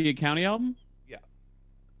 The Defeated County album? Yeah.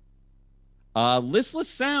 Listless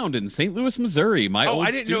Sound in St. Louis, Missouri. My old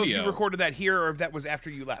I didn't studio. know if you recorded that here or if that was after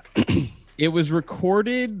you left. It was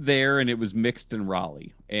recorded there, and it was mixed in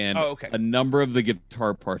Raleigh. And a number of the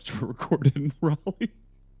guitar parts were recorded in Raleigh.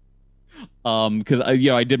 Because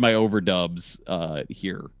I did my overdubs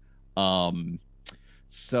here.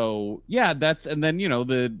 So yeah, and then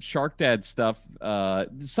the Shark Dad stuff.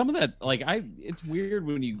 Some of that, it's weird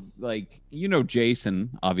when you Jason,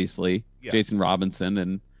 obviously, Yeah. Jason Robinson,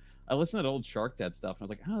 and I listened to old Shark Dad stuff, and I was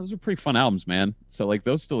like, oh, those are pretty fun albums, man. So like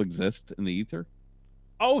those still exist in the ether.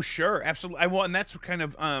 Oh, sure, absolutely. And that's kind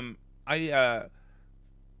of I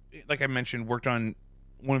like I mentioned, worked on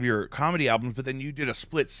one of your comedy albums, but then you did a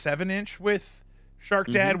split 7-inch with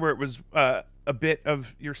Shark Dad, where it was a bit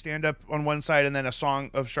of your stand-up on one side and then a song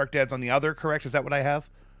of Shark Dad's on the other. Correct? Is that what I have?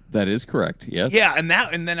 That is correct. Yes. Yeah, and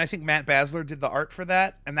then I think Matt Basler did the art for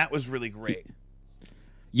that, and that was really great.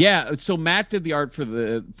 Yeah, so Matt did the art for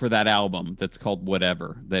that album that's called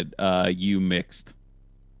Whatever that you mixed.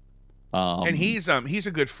 And he's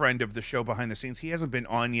a good friend of the show behind the scenes. He hasn't been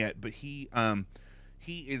on yet, but he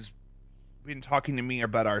is been talking to me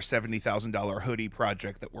about our $70,000 hoodie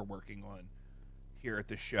project that we're working on here at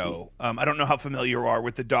the show. I don't know how familiar you are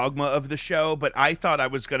with the dogma of the show, but I thought I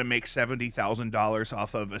was going to make $70,000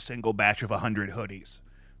 off of a single batch of 100 hoodies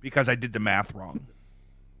because I did the math wrong.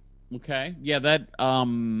 Okay. Yeah, that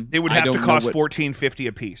they would have to cost $14.50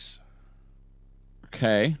 a piece.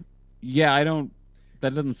 Okay. Yeah,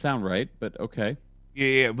 that doesn't sound right, but okay.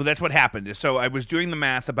 Yeah, well that's what happened. So I was doing the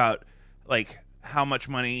math about like how much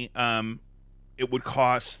money it would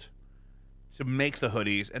cost to make the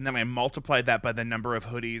hoodies, and then I multiplied that by the number of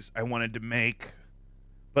hoodies I wanted to make,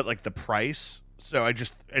 but like the price. So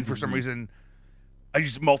for some reason I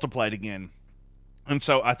just multiplied again. And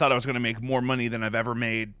so I thought I was going to make more money than I've ever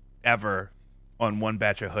made on one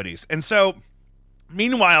batch of hoodies. And so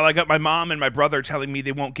meanwhile, I got my mom and my brother telling me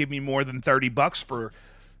they won't give me more than $30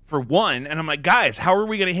 for one. And I'm like, guys, how are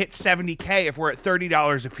we going to hit $70K if we're at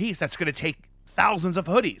 $30 a piece? That's going to take thousands of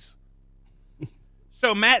hoodies.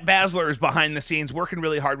 So Matt Basler is behind the scenes working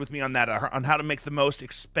really hard with me on that, on how to make the most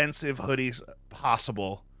expensive hoodies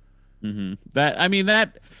possible. Mm-hmm.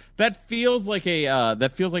 That feels like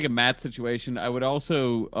a Matt situation. I would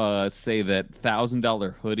also say that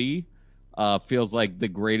 $1,000 hoodie feels like the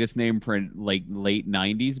greatest name for a late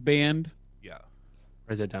 90s band. Yeah.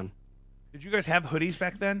 Write that down. Did you guys have hoodies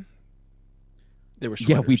back then? They were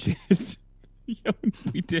sweaters. Yeah, we did. Yeah,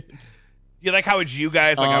 we did. You like how it's you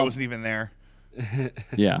guys? Like I wasn't even there.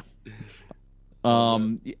 Yeah.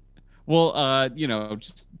 Well,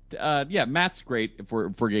 Matt's great. If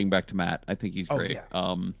we're getting back to Matt, I think he's great.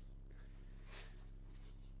 Yeah.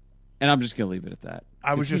 And I'm just gonna leave it at that.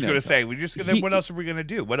 I was just gonna say, what else are we gonna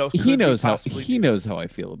do? What else? He knows how I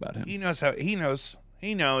feel about him. He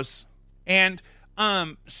knows. And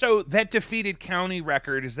so that Defeated County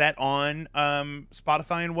record, is that on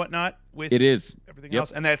Spotify and whatnot? With it is everything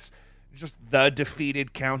else, and that's just the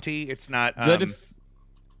Defeated County. It's not.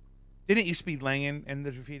 Didn't you speed Langan in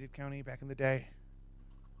the Defeated County back in the day?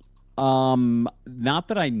 Not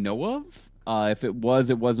that I know of. If it was,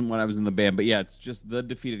 it wasn't when I was in the band. But yeah, it's just the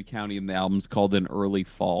Defeated County, and the album's called An Early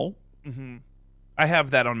Fall. Mm-hmm. I have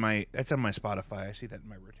that that's on my Spotify. I see that in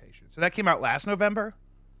my rotation. So that came out last November?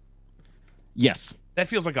 Yes. That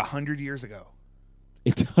feels like 100 years ago.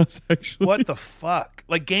 It does, actually. What the fuck?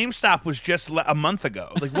 Like, GameStop was just a month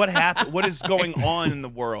ago. Like, what happened? What is going on in the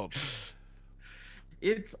world?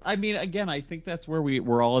 Again, I think that's where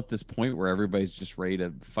we're all at this point where everybody's just ready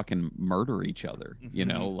to fucking murder each other. Mm-hmm. You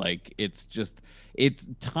know, like it's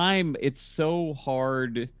time. It's so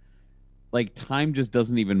hard. Like time just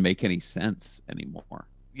doesn't even make any sense anymore.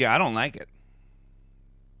 Yeah, I don't like it.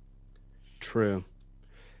 True.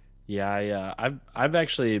 Yeah, I've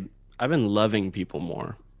been loving people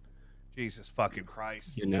more. Jesus fucking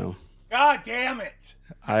Christ. You know. God damn it.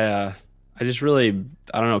 I just really,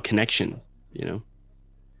 I don't know, connection, you know.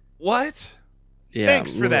 What? Yeah.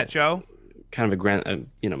 Thanks for that, Joe. Kind of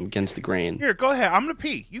against the grain. Here, go ahead. I'm gonna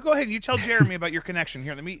pee. You go ahead. You tell Jeremy about your connection.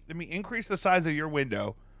 Here, let me increase the size of your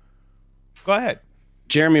window. Go ahead.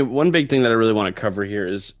 Jeremy, one big thing that I really want to cover here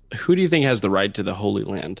is, who do you think has the right to the Holy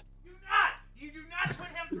Land? You do not put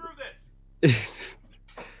him through this.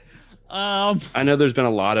 I know there's been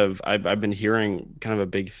a lot of, I've been hearing kind of a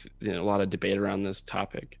big, a lot of debate around this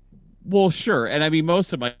topic. Well, sure. And I mean,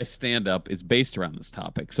 most of my stand-up is based around this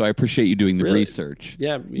topic, so I appreciate you doing the research.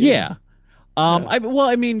 Yeah.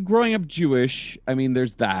 Growing up Jewish,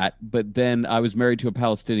 there's that, but then I was married to a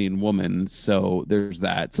Palestinian woman, so there's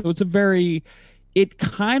that. So it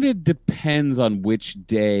kind of depends on which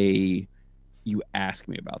day you ask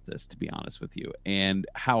me about this, to be honest with you, and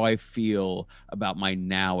how I feel about my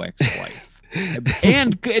now ex-wife.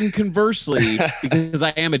 and conversely, because I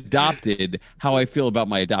am adopted, how I feel about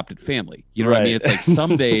my adopted family. You know what I mean? It's like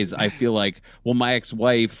some days I feel like, well, my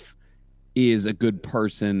ex-wife is a good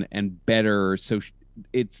person and better, so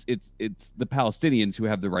it's the Palestinians who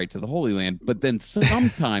have the right to the Holy Land. But then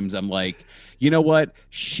sometimes I'm like, you know what?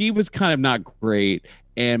 She was kind of not great,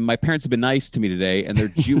 and my parents have been nice to me today, and they're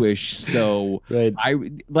Jewish, so Right.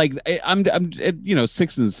 I'm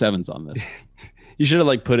 6s and 7s on this. You should have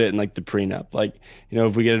like put it in like the prenup. Like,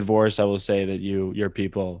 if we get a divorce, I will say that your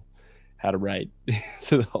people had a right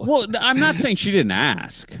to the whole. Well, I'm not saying she didn't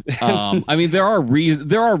ask. I mean, there are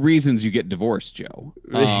reasons you get divorced, Joe.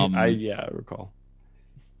 I recall.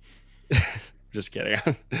 Just kidding.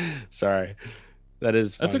 Sorry.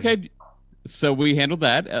 That's funny. okay. So we handled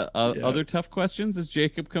that. Other tough questions as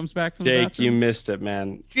Jacob comes back from the Jake, bathroom? you missed it,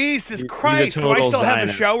 man. Jesus He's a Christ! Do I total still have the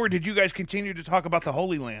Zionist. show, or did you guys continue to talk about the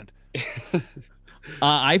Holy Land?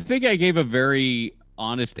 I think I gave a very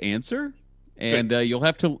honest answer, and you'll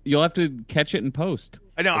have to catch it in post.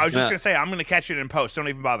 I know. I was just gonna say I'm gonna catch it in post. Don't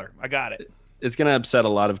even bother. I got it. It's gonna upset a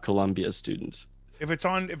lot of Columbia students. If it's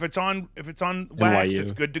on wax, NYU.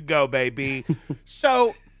 it's good to go, baby.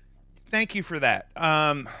 So, thank you for that.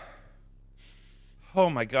 Oh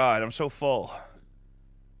my God, I'm so full.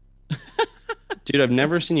 Dude, I've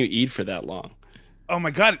never seen you eat for that long. Oh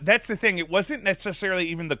my God, that's the thing. It wasn't necessarily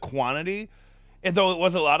even the quantity, and though it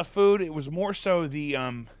was a lot of food, it was more so the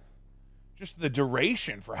just the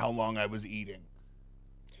duration for how long I was eating.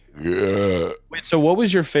 Yeah. Wait, so what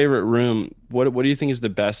was your favorite room? What do you think is the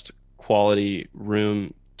best quality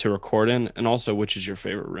room to record in, and also which is your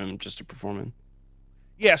favorite room just to perform in?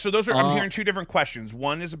 Yeah, so those are I'm hearing two different questions.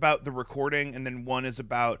 One is about the recording, and then one is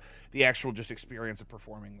about the actual just experience of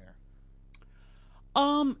performing there.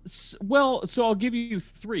 Well, so I'll give you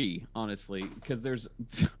 3, honestly, because there's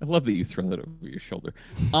I love that you throw that over your shoulder.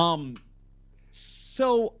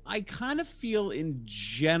 So I kind of feel in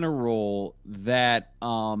general that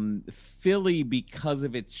Philly, because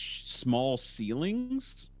of its small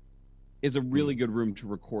ceilings, is a really good room to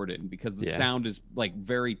record in, because the sound is like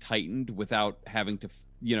very tightened without having to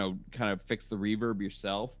kind of fix the reverb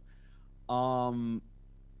yourself. So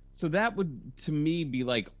that would, to me, be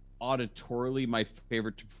like auditorily my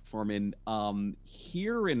favorite to perform in.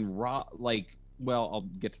 Here in I'll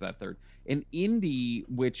get to that third. In Indy,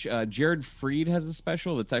 which Jared Freed has a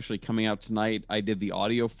special that's actually coming out tonight. I did the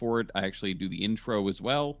audio for it. I actually do the intro as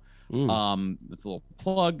well. That's a little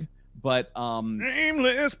plug. But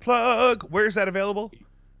nameless plug. Where's that available?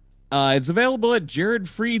 It's available at Jared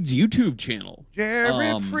Freed's YouTube channel.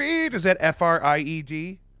 Jared Freed, is that Fried?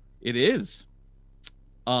 It is.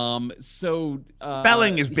 So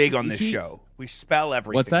spelling is big on this show. We spell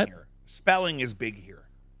everything. What's that? Here. Spelling is big here.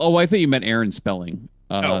 Oh, I thought you meant Aaron Spelling.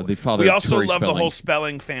 No, the father. We of also Tori love Spelling. the whole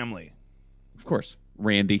Spelling family. Of course,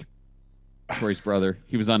 Randy, Tori's brother.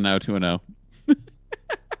 He was on Now 2-0.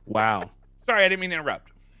 Wow. Sorry, I didn't mean to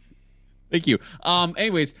interrupt. Thank you.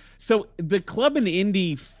 Anyways, so the club in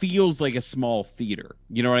Indy feels like a small theater.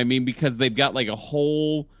 You know what I mean? Because they've got like a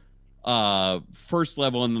whole first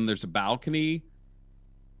level, and then there's a balcony.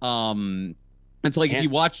 And so like if you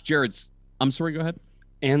watch Jared's, I'm sorry, go ahead.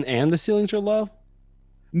 And the ceilings are low?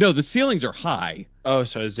 No, the ceilings are high. Oh,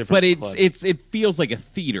 so it's different. But it feels like a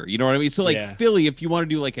theater. You know what I mean? So like Philly, if you want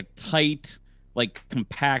to do like a tight, like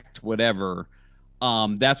compact, whatever.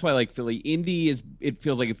 That's why I like Philly. Indy it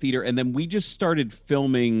feels like a theater. And then we just started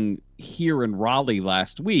filming here in Raleigh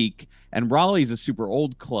last week, and Raleigh's a super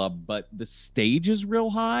old club, but the stage is real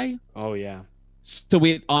high. Oh yeah. So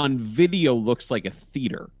it on video looks like a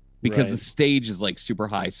theater because the stage is like super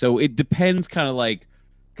high. So it depends, kind of like,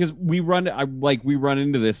 because we run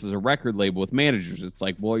into this as a record label with managers. It's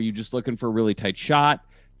like, well, are you just looking for a really tight shot?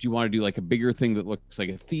 Do you want to do like a bigger thing that looks like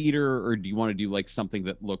a theater, or do you want to do like something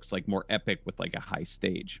that looks like more epic with like a high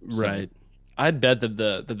stage? Right. So, I'd bet that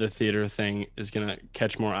the theater thing is gonna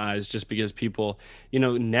catch more eyes, just because people,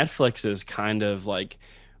 Netflix is kind of like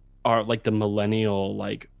the millennial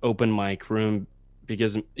like open mic room,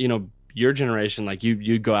 because your generation, like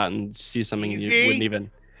you go out and see something and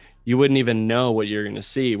you wouldn't even know what you're gonna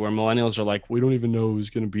see, where millennials are like, we don't even know who's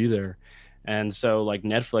gonna be there. And so like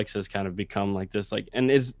Netflix has kind of become like this, like, and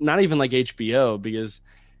it's not even like HBO, because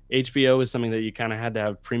HBO is something that you kind of had to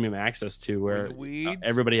have premium access to, where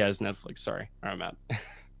everybody has Netflix. Sorry. All right,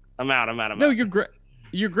 I'm out. I'm out. No, you're great.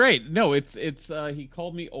 You're great. No, it's he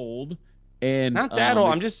called me old, and not that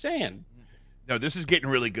old. I'm just saying. No, this is getting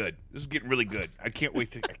really good. I can't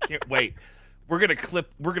wait We're gonna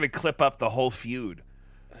clip up the whole feud.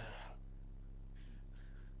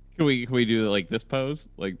 Can we do like this pose?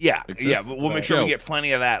 Like yeah. But we'll make sure we get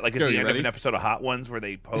plenty of that. Like at the end ready? of an episode of Hot Ones where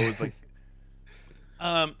they pose like.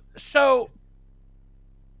 So,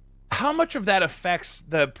 how much of that affects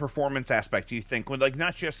the performance aspect? Do you think, when like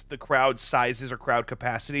not just the crowd sizes or crowd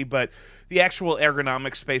capacity, but the actual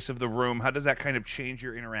ergonomic space of the room? How does that kind of change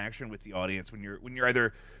your interaction with the audience when you're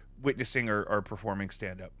either witnessing or performing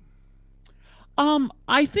stand up?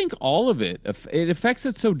 I think all of it affects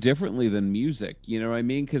it so differently than music. You know what I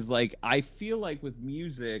mean? Because like I feel like with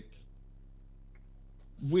music,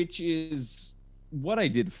 which is what I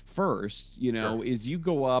did first, is you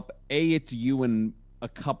go up. A, it's you and a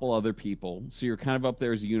couple other people, so you're kind of up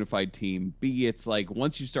there as a unified team. B, it's like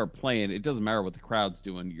once you start playing, it doesn't matter what the crowd's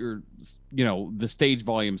doing. The stage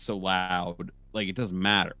volume's so loud, like it doesn't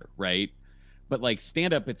matter, right? But like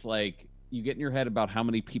stand up, it's like you get in your head about how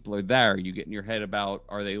many people are there. You get in your head about,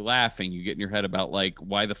 are they laughing? You get in your head about like,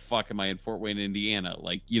 why the fuck am I in Fort Wayne, Indiana?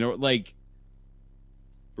 Like,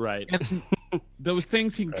 right. And those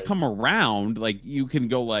things can come around. Like you can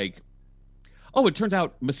go like, oh, it turns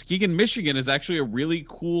out Muskegon, Michigan is actually a really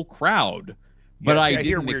cool crowd, but I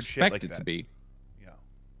didn't expect it to be.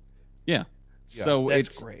 Yeah. So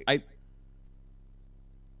that's great.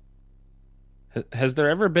 Has there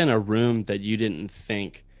ever been a room that you didn't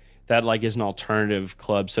think that like is an alternative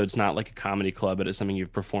club? So it's not like a comedy club, but it's something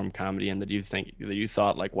you've performed comedy in that you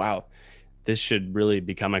thought like, wow, this should really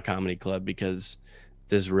become a comedy club because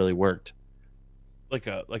this really worked. Like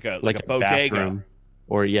a bodega. Bathroom,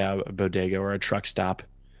 or a bodega or a truck stop.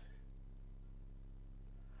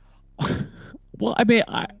 Well, I mean,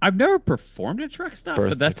 I've never performed at a truck stop,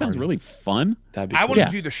 but that sounds really fun. I want to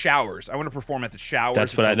do the showers. I want to perform at the showers.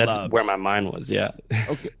 That's where my mind was. Yeah.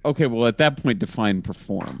 Okay. Well, at that point, define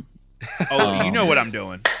perform. Oh, you know what I'm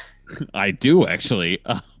doing. I do actually.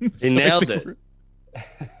 He nailed it.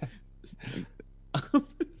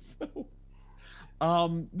 A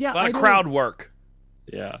lot of crowd work.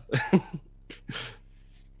 Yeah.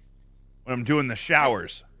 When I'm doing the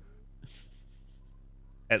showers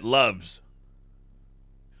at Love's.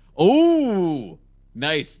 Oh,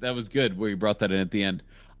 nice. That was good where you brought that in at the end.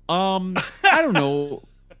 I don't know.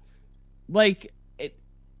 Like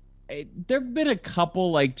there've been a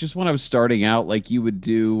couple, like just when I was starting out, like you would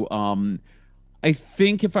do, I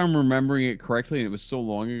think if I'm remembering it correctly, and it was so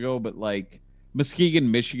long ago, but like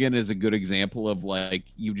Muskegon, Michigan is a good example of like,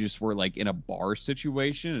 you just were like in a bar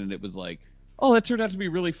situation and it was like, oh, that turned out to be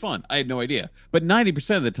really fun. I had no idea. But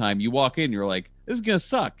 90% of the time you walk in, you're like, this is going to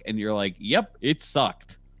suck. And you're like, yep, it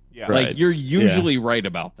sucked. Yeah. Like you're usually right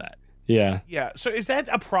about that. Yeah. Yeah. So is that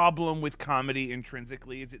a problem with comedy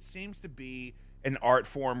intrinsically? Is it seems to be an art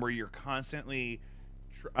form where you're constantly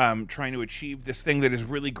trying to achieve this thing that is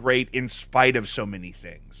really great in spite of so many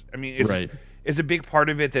things? I mean, is a big part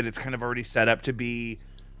of it that it's kind of already set up to be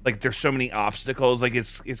like there's so many obstacles? Like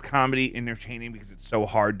is comedy entertaining because it's so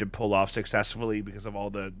hard to pull off successfully because of all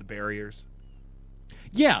the barriers?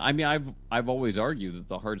 Yeah, I mean, I've always argued that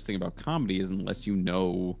the hardest thing about comedy is unless you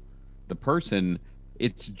know the person,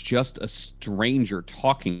 it's just a stranger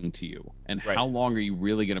talking to you. And how long are you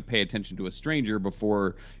really going to pay attention to a stranger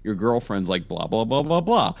before your girlfriend's like, blah, blah, blah, blah,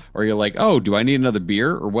 blah. Or you're like, oh, do I need another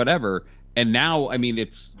beer or whatever? And now, I mean,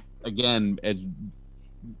 it's, again, as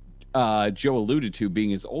Joe alluded to,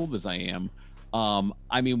 being as old as I am,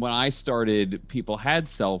 I mean, when I started, people had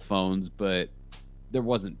cell phones, but there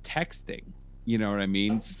wasn't texting. You know what I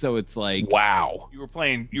mean? So it's like, wow, you were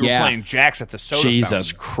playing jacks at the soda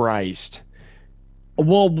Jesus fountain. Christ.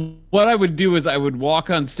 Well, what I would do is I would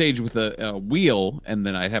walk on stage with a wheel, and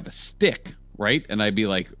then I'd have a stick, right? And I'd be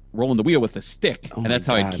like rolling the wheel with a stick, and that's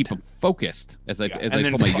how I'd keep them focused as I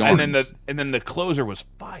told my yarns. And then the closer was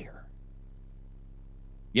fire.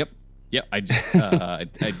 Yep. I just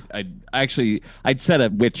I'd set a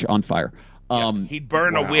witch on fire. He'd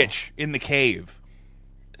burn a witch in the cave.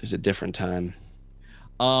 It was a different time.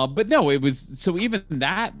 But no, it was, so even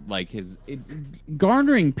that, like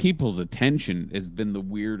garnering people's attention has been the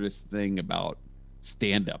weirdest thing about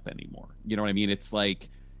stand-up anymore. You know what I mean? It's like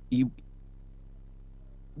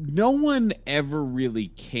no one ever really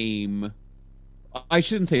came. I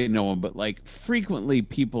shouldn't say no one, but like frequently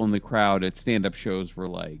people in the crowd at stand-up shows were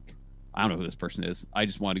like, I don't know who this person is. I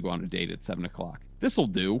just wanted to go on a date at 7:00. This'll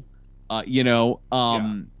do.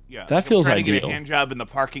 Yeah, that feels trying ideal. to get a hand job in the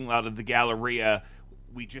parking lot of the Galleria.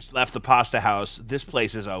 We just left the pasta house. This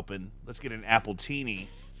place is open. Let's get an appletini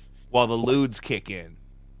while the lewds kick in.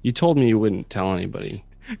 You told me you wouldn't tell anybody.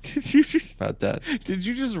 Did you just about that? Did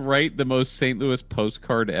you just write the most St. Louis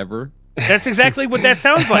postcard ever? That's exactly what that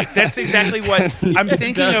sounds like. That's exactly what I'm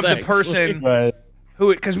thinking of. The person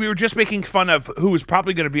who, because we were just making fun of who is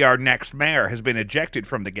probably going to be our next mayor, has been ejected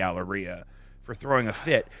from the Galleria for throwing a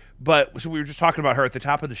fit. But so we were just talking about her at the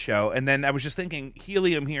top of the show, and then I was just thinking,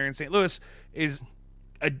 Helium here in St. Louis is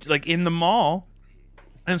like in the mall,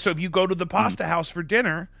 and so if you go to the pasta house for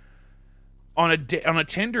dinner on a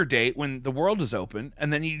Tinder date when the world is open,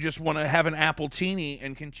 and then you just want to have an appletini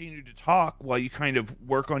and continue to talk while you kind of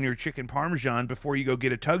work on your chicken parmesan before you go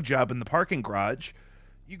get a tug job in the parking garage,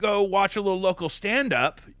 you go watch a little local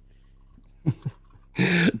stand-up.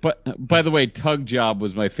 But by the way, Tug Job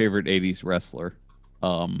was my favorite '80s wrestler.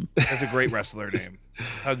 That's a great wrestler name,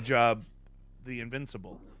 Tug Job, the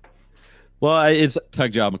Invincible. Well, it's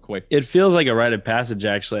Tug Job McCoy. It feels like a rite of passage,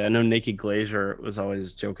 actually. I know Nikki Glazer was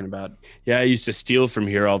always joking about, yeah, I used to steal from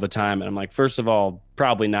here all the time. And I'm like, first of all,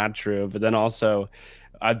 probably not true. But then also,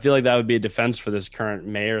 I feel like that would be a defense for this current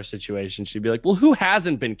mayor situation. She'd be like, well, who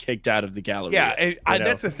hasn't been kicked out of the gallery? Yeah,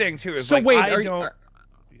 that's the thing, too. Is so like, wait,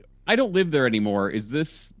 I don't live there anymore. Is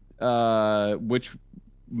this which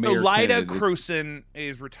mayor? So Lyda Cruson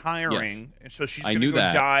is retiring, and so she's going to go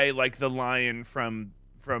die like the lion from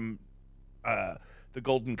the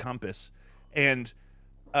Golden Compass, and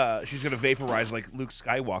she's going to vaporize like Luke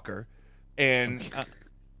Skywalker, and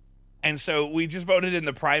so we just voted in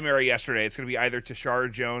the primary yesterday. It's going to be either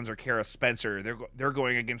Tashara Jones or Kara Spencer. They're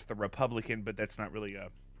going against the Republican, but that's not really a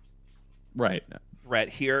threat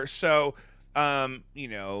here. So. We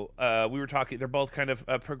were talking, they're both kind of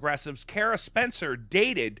progressives. Kara Spencer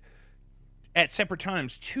dated at separate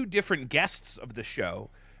times 2 different guests of the show.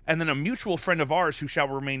 And then a mutual friend of ours, who shall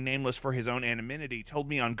remain nameless for his own anonymity, told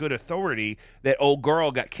me on good authority that old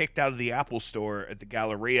girl got kicked out of the Apple store at the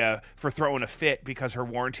Galleria for throwing a fit because her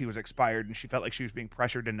warranty was expired and she felt like she was being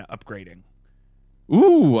pressured into upgrading.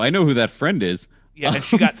 Ooh, I know who that friend is. Yeah, and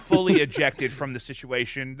she got fully ejected from the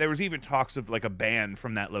situation. There was even talks of like a ban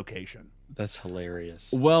from that location. That's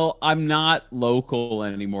hilarious. Well, I'm not local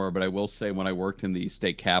anymore, but I will say when I worked in the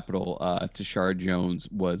state capitol, Tashara Jones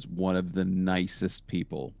was one of the nicest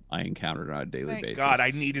people I encountered on a daily basis. Thank God,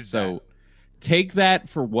 I needed that. So take that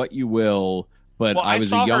for what you will. But I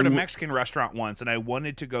saw her at a Mexican restaurant once, and I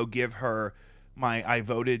wanted to go give her my I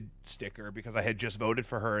voted sticker because I had just voted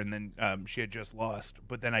for her, and then she had just lost.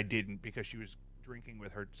 But then I didn't because she was drinking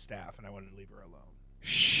with her staff, and I wanted to leave her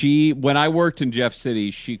alone. When I worked in Jeff City,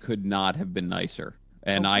 she could not have been nicer.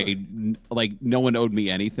 And no one owed me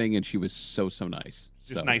anything, and she was so nice.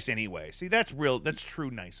 Just nice anyway. See, that's true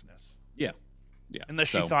niceness. Yeah. Unless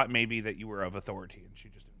she thought maybe that you were of authority, and she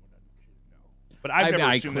just didn't know. But I've never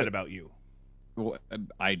assumed that about you.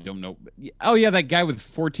 I don't know. Oh, yeah, that guy with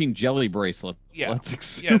 14 jelly bracelets. Yeah,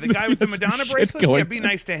 the guy with the Madonna bracelets. Yeah, be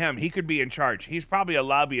nice to him. He could be in charge. He's probably a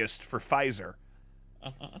lobbyist for Pfizer. I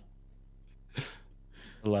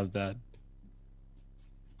love that.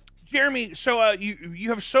 Jeremy, so you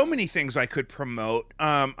have so many things I could promote.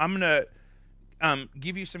 I'm going to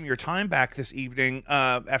give you some of your time back this evening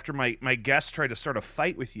after my guests tried to start a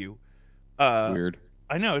fight with you. Weird.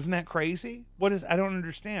 I know, isn't that crazy? I don't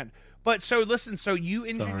understand. But so listen, so you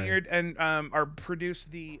engineered and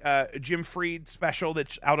produced the Jim Freed special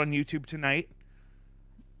that's out on YouTube tonight.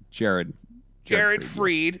 Jared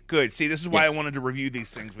Freed. Yes. Good. See, this is why I wanted to review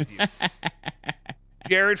these things with you.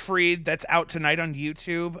 Jared Freed, that's out tonight on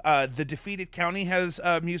YouTube. The Defeated County has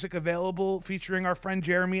music available featuring our friend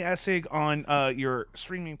Jeremy Essig on your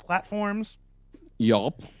streaming platforms.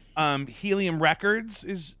 Yup. Helium Records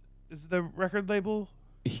is the record label.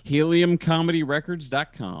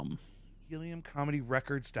 HeliumComedyRecords.com.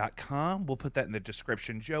 HeliumComedyRecords.com. We'll put that in the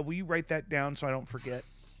description. Joe, will you write that down so I don't forget?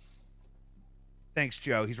 Thanks,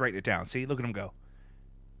 Joe. He's writing it down. See, look at him go.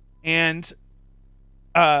 And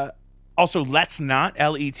also, Let's Not,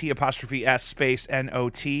 LET''S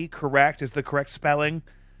correct? Is the correct spelling?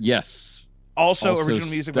 Yes. Also original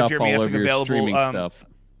music with Jeremy Essig available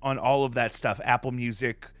on all of that stuff. Apple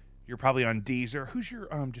Music. You're probably on Deezer. Who's your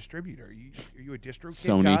distributor? Are you a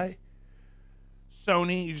DistroKid guy?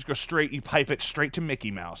 Sony. You just go straight. You pipe it straight to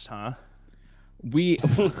Mickey Mouse, huh?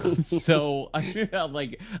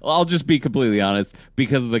 I'll just be completely honest.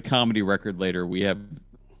 Because of the comedy record label, we have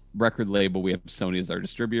Sony as our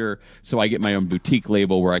distributor. So I get my own boutique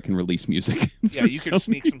label where I can release music. Yeah, you can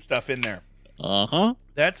sneak some stuff in there.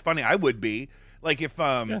 That's funny. I would be like if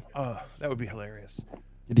that would be hilarious.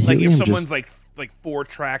 Like if someone's like 4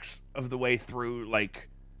 tracks of the way through like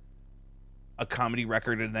a comedy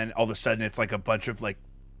record, and then all of a sudden it's like a bunch of like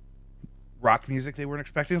rock music they weren't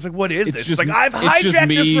expecting. It's like, what is this? It's like, I've hijacked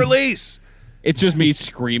this release. It's just me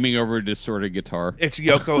screaming over a distorted guitar. It's a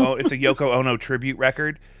Yoko Ono tribute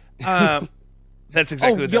record. That's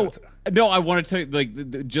exactly what No, I want to tell you,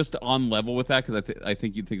 like, just on level with that, because I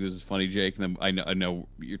think you'd think this is funny, Jake, and then I know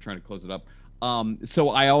you're trying to close it up. So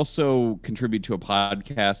I also contribute to a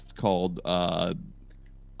podcast called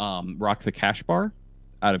Rock the Cash Bar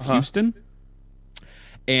out of Houston.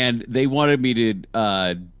 And they wanted me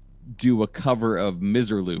to do a cover of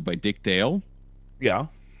Miserlou by Dick Dale. Yeah.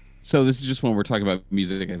 So this is just when we're talking about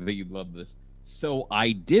music. I think you'd love this. So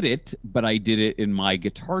I did it, but I did it in my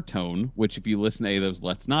guitar tone, which if you listen to any of those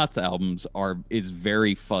Let's Nots albums is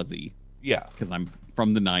very fuzzy. Yeah. Because I'm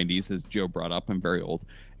from the 90s, as Joe brought up. I'm very old.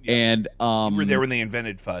 Yeah. And you were there when they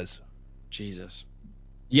invented fuzz. Jesus.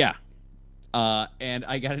 Yeah. And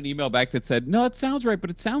I got an email back that said, no, it sounds right, but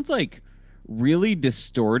it sounds like really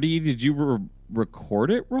distorted. Did you record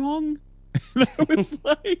it wrong? And I was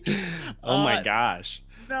like, oh my gosh.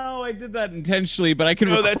 No, I did that intentionally, but I can.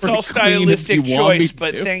 No, that's all stylistic choice,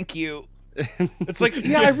 but thank you. It's like,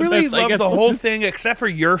 yeah, I really love the whole thing except for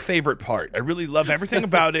your favorite part. I really love everything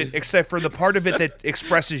about it except for the part of it that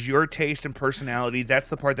expresses your taste and personality. That's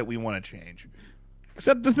the part that we want to change.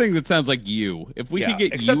 Except the thing that sounds like you. If we could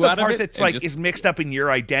get except you the out of part it that's like is mixed up in your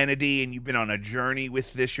identity and you've been on a journey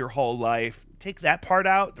with this your whole life. Take that part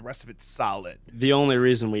out. The rest of it's solid. The only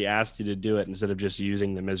reason we asked you to do it instead of just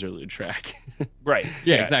using the Miserlou track. Right.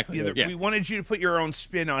 Yeah, exactly. Yeah, we wanted you to put your own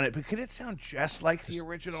spin on it, but could it sound just like the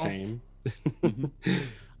original? Same.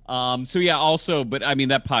 So yeah, also, but I mean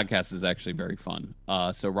that podcast is actually very fun.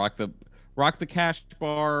 So rock the cash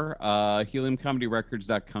bar,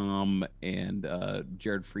 heliumcomedyrecords.com, and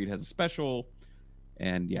Jared Freed has a special,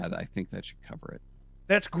 and yeah, I think that should cover it.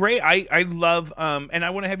 That's great. I love and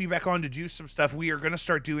I want to have you back on to do some stuff. We are going to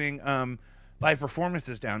start doing live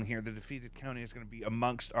performances down here. The Defeated County is going to be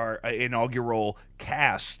amongst our inaugural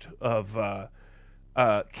cast of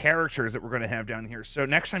characters that we're going to have down here. So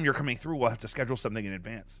next time you're coming through, we'll have to schedule something in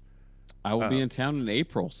advance. I will be in town in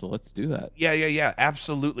April, so let's do that. Yeah,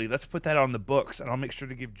 absolutely. Let's put that on the books, and I'll make sure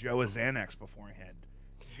to give Joe a Xanax beforehand.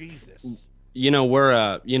 Jesus.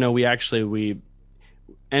 We're we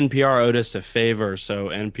NPR owed us a favor, so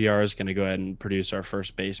NPR is going to go ahead and produce our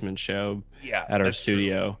First Basement show at our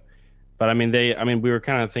studio. True. But we were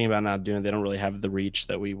kind of thinking about not doing it. They don't really have the reach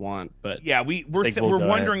that we want. But yeah, we're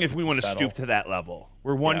wondering if we want to stoop to that level.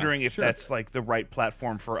 We're wondering if that's like the right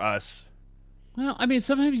platform for us. Well, I mean,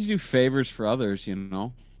 sometimes you do favors for others,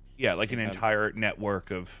 Yeah, like an entire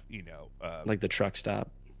network of, like the truck stop.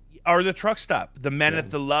 Or the truck stop, the Men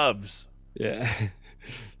at the Loves. Yeah.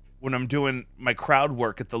 When I'm doing my crowd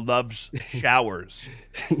work at the Loves showers.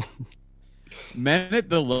 Men at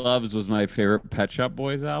the Loves was my favorite Pet Shop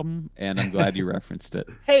Boys album, and I'm glad you referenced it.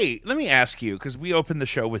 Hey, let me ask you, because we opened the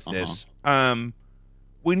show with this. When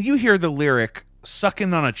you hear the lyric,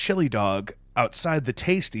 sucking on a chili dog outside the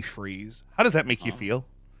Tasty Freeze, how does that make you feel?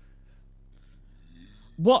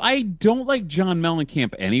 Well, I don't like John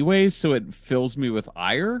Mellencamp anyway, so it fills me with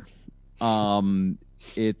ire.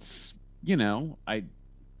 It's,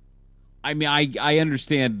 I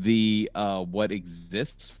understand the what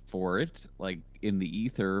exists for it, like in the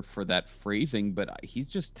ether for that phrasing, but he's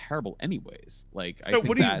just terrible anyways. Like, so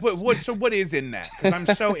I think so what is in that? Because I'm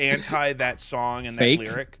so anti that song and fake that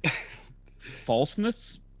lyric.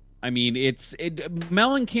 Falseness. I mean,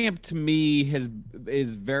 Mellencamp to me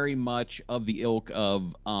is very much of the ilk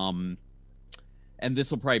of and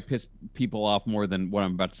this will probably piss people off more than what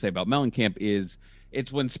I'm about to say about Mellencamp is.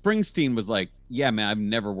 It's when Springsteen was like, yeah, man, I've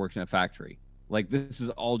never worked in a factory. Like, this is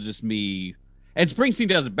all just me. And Springsteen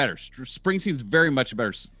does it better. Springsteen's very much a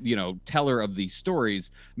better, teller of these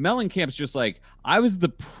stories. Mellencamp's just like, I was the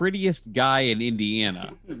prettiest guy in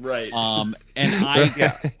Indiana. Right. And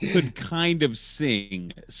I could kind of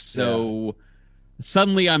sing. So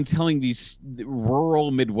suddenly I'm telling these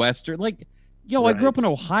rural Midwestern, like, yo, I grew up in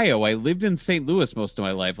Ohio. I lived in St. Louis most of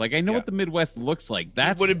my life. Like, I know what the Midwest looks like.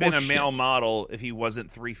 That would have been a male model if he wasn't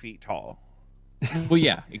 3 feet tall. Well,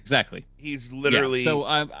 yeah, exactly. He's literally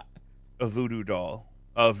a voodoo doll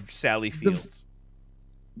of Sally Fields.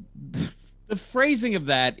 The phrasing of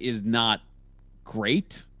that is not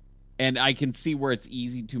great, and I can see where it's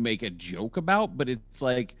easy to make a joke about, but it's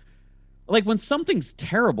like when something's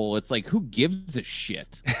terrible, it's like, who gives a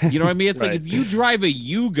shit? You know what I mean? It's like if you drive a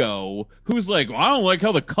Yugo, who's like, well, I don't like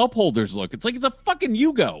how the cup holders look. It's like, it's a fucking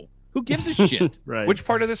Yugo. Who gives a shit? Right. Which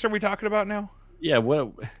part of this are we talking about now? Yeah,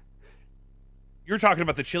 what? You're talking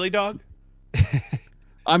about the chili dog?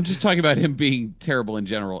 I'm just talking about him being terrible in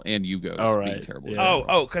general and Yugos being terrible.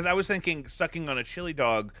 Yeah. Because I was thinking sucking on a chili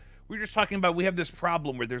dog. We were just talking about we have this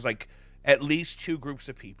problem where there's like at least two groups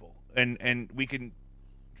of people, and we can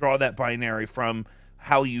draw that binary from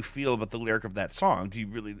how you feel about the lyric of that song. Do you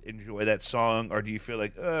really enjoy that song, or do you feel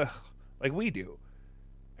like, ugh, like we do?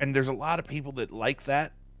 And there's a lot of people that like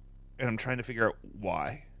that, and I'm trying to figure out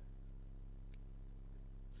why.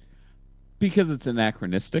 Because it's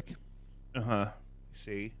anachronistic.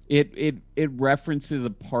 See? It references a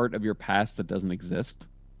part of your past that doesn't exist.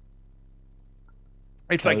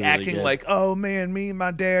 It's like acting like, oh man, me and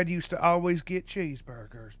my dad used to always get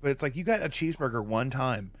cheeseburgers. But it's like, you got a cheeseburger one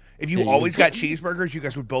time. If you always got cheeseburgers, you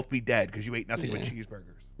guys would both be dead because you ate nothing but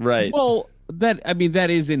cheeseburgers. Right. Well, that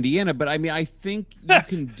is Indiana, but I mean, I think you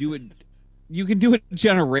can do it. you can do it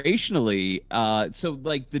generationally. So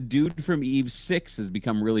like the dude from Eve 6 has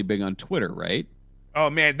become really big on Twitter, right? Oh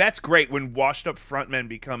man, that's great. When washed up frontmen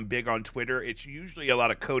become big on Twitter, it's usually a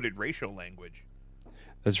lot of coded racial language.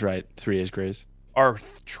 That's right. 3 is Grace. Are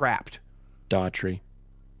trapped. Daughtry.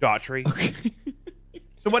 Okay.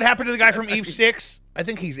 So what happened to the guy from Eve 6? I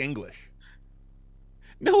think he's English.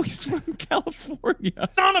 No, he's from California.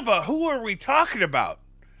 Son of a, who are we talking about?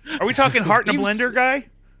 Are we talking Heart in a Blender guy?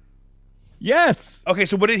 Yes. Okay,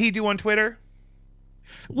 so what did he do on Twitter?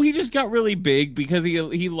 Well, he just got really big because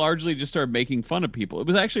he largely just started making fun of people. It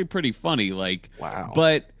was actually pretty funny. Like, wow.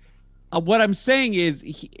 But what I'm saying is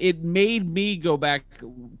it made me go back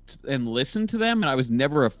and listen to them, and I was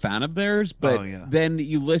never a fan of theirs. But then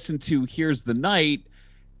you listen to Here's the Night,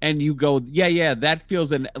 and you go, yeah, that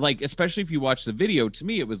feels, like, especially if you watch the video, to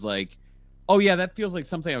me, it was like, oh, yeah, that feels like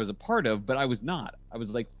something I was a part of, but I was not. I was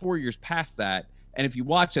like 4 years past that. And if you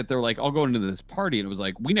watch it, they're like, I'll go into this party. And it was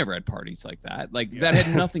like, we never had parties like that. Like, that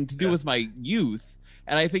had nothing to do with my youth.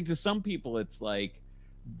 And I think to some people, it's like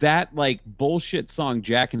that, like, bullshit song,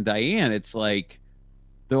 Jack and Diane. It's like,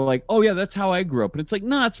 they're like, oh, yeah, that's how I grew up. And it's like,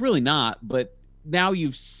 no, it's really not. But now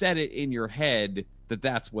you've set it in your head that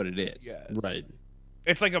that's what it is. Yeah. Right.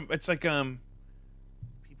 It's like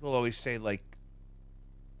people always say, like,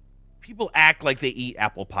 people act like they eat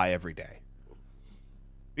apple pie every day.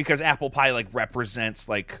 Because apple pie, like, represents,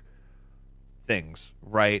 like, things,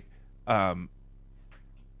 right?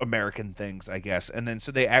 American things, I guess. And then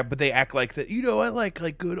so they act like that, I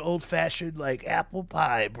like good old fashioned, like, apple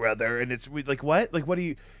pie, brother. And it's like, what? Like, what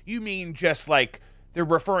do you mean just like they're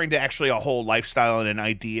referring to actually a whole lifestyle and an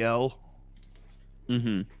ideal?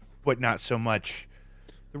 Mm-hmm. But not so much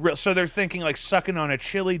so they're thinking like sucking on a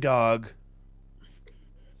chili dog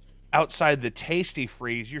outside the Tasty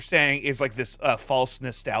Freeze, you're saying is like this false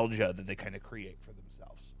nostalgia that they kind of create for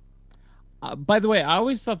themselves. By the way, I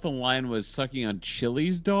always thought the line was sucking on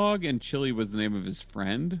Chili's dog, and Chili was the name of his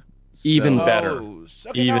friend. So, Even better.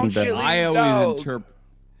 Even better. Chili's I always interpret.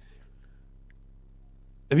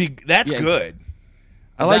 I mean, that's good.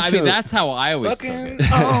 I mean, that's how I always sucking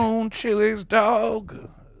on Chili's dog.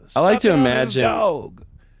 I like to imagine.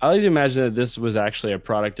 I like to imagine that this was actually a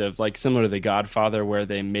product of, like, similar to The Godfather, where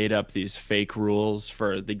they made up these fake rules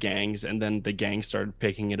for the gangs, and then the gangs started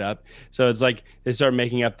picking it up. So it's like they started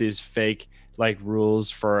making up these fake, like, rules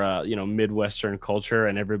for Midwestern culture,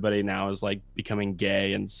 and everybody now is like becoming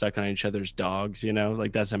gay and sucking on each other's dogs.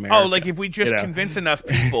 Like that's America. Oh, like if we just convince enough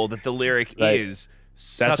people that the lyric is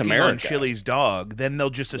that's sucking America. On Chili's dog, then they'll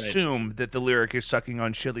just assume that the lyric is sucking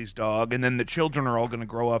on Chili's dog, and then the children are all going to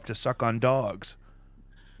grow up to suck on dogs.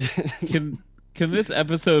 Can this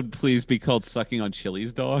episode please be called "Sucking on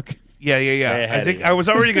Chili's Dog"? Yeah. I think I was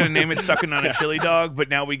already going to name it "Sucking on a Chili Dog," but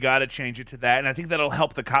now we got to change it to that, and I think that'll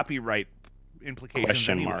help the copyright implications.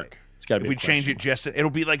 Question anyway. mark. It's got to be. If we change it, it'll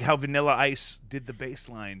be like how Vanilla Ice did the bass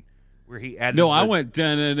line, where he added. No, I went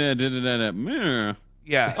da da da da da da.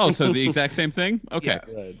 Yeah. Oh, so the exact same thing? Okay.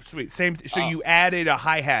 Yeah. Sweet. Same. So you added a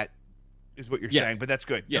hi-hat, is what you're saying, but that's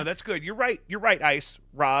good. Yeah. No, that's good. You're right, Ice.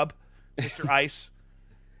 Rob, Mr. Ice.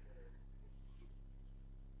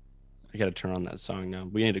 I got to turn on that song now.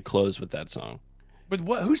 We need to close with that song. But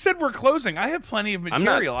what? Who said we're closing? I have plenty of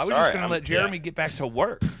material. I was just going to let Jeremy get back to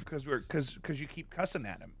work because you keep cussing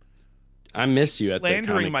at him. I miss you at the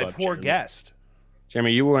slandering my Club, poor Jeremy. guest.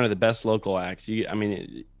 Jeremy, you were one of the best local acts. You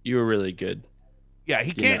were really good. Yeah,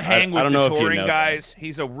 he can't hang with I don't the know touring guys.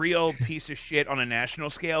 He's a real piece of shit on a national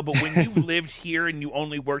scale. But when you lived here and you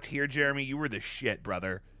only worked here, Jeremy, you were the shit,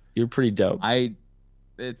 brother. You're pretty dope.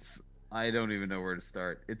 I don't even know where to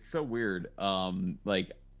start. It's so weird.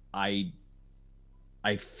 Like I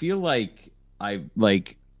feel like I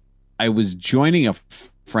was joining a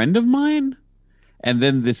friend of mine, and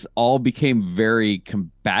then this all became very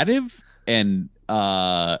combative, and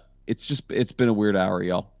it's been a weird hour,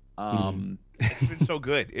 y'all. It's been so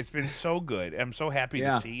good. It's been so good. I'm so happy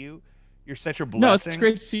to see you. You're such a blessing. No, it's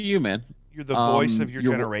great to see you, man. You're the voice of your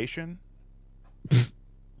generation.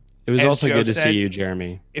 It was As also Joe good to said, see you,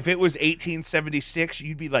 Jeremy. If it was 1876,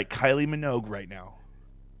 you'd be like Kylie Minogue right now.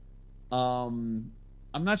 I'm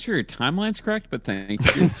not sure your timeline's correct, but thank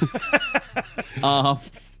you.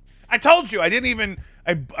 I told you I didn't even.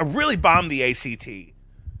 I really bombed the ACT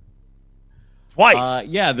twice.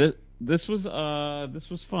 Yeah, this was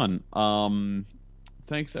fun.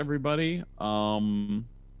 Thanks everybody.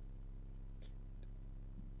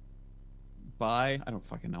 Bye. I don't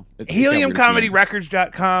fucking know.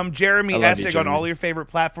 HeliumComedyRecords.com. Jeremy Essig on Jeremy. all your favorite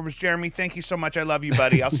platforms. Jeremy, thank you so much. I love you,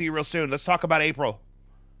 buddy. I'll see you real soon. Let's talk about April.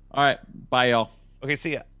 All right. Bye, y'all. Okay,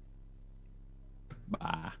 see ya.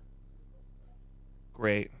 Bye.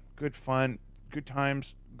 Great. good fun, good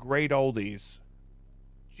times, great oldies.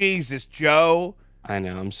 Jesus, Joe. I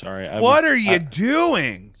know. I'm sorry. What are you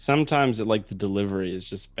doing? Sometimes the delivery is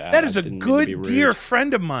just bad. That is a good, dear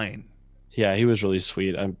friend of mine. Yeah, he was really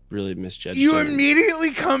sweet. I really misjudged You him.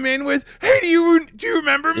 immediately come in with, "Hey, do you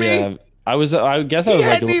remember me?" Yeah, I guess I was He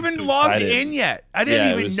like hadn't even logged in yet. I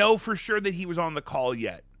didn't even know for sure that he was on the call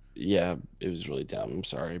yet. Yeah, it was really dumb. I'm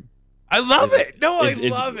sorry. I love it. No, I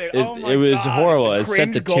love it. Oh my God. It was horrible. It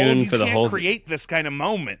set the tune for the whole. You can't create this kind of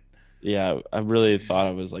moment. Yeah, I really thought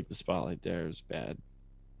I was like the spotlight there. It was bad.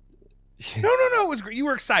 No. It was great. You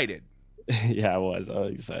were excited. Yeah, I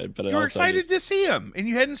was excited, but you were excited to see him, and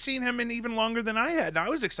you hadn't seen him in even longer than I had. And I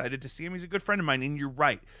was excited to see him. He's a good friend of mine, and you're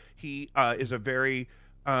right. He is a very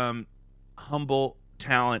humble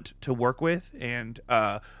talent to work with, and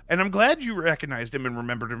I'm glad you recognized him and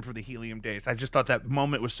remembered him for the helium days. I just thought that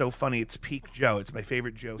moment was so funny. It's peak Joe. It's my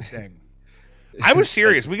favorite Joe thing. I was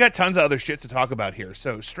serious. We got tons of other shit to talk about here,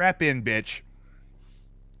 so strap in, bitch.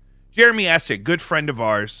 Jeremy Essig, good friend of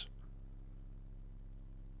ours.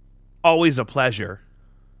 Always a pleasure.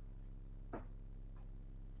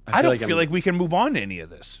 I don't feel like we can move on to any of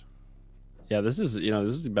this. Yeah, this is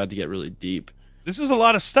about to get really deep. This is a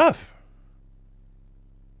lot of stuff.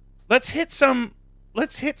 Let's hit some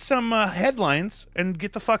headlines and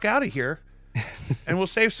get the fuck out of here. And we'll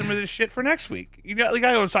save some of this shit for next week. You know, the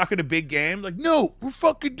guy was talking a big game. Like, no, we're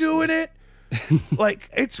fucking doing it. Like,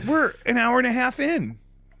 we're an hour and a half in.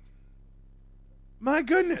 My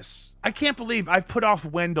goodness. I can't believe I've put off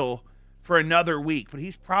Wendell for another week, but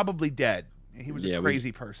he's probably dead. He was a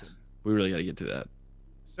crazy person. We really got to get to that.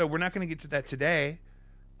 So we're not going to get to that today.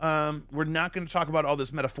 We're not going to talk about all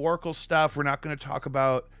this metaphorical stuff. We're not going to talk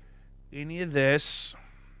about any of this.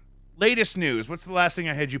 Latest news. What's the last thing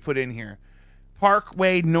I had you put in here?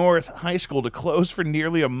 Parkway North High School to close for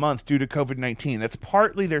nearly a month due to COVID-19. That's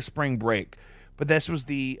partly their spring break. But this was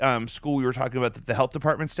the school we were talking about that the health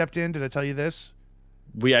department stepped in. Did I tell you this?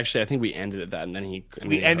 I think we ended at that,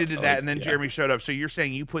 and then Jeremy showed up. So you're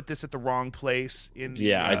saying you put this at the wrong place in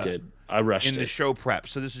the, I did. I rushed in the show prep.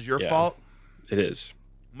 So this is your fault? It is.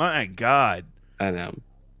 My God. I know.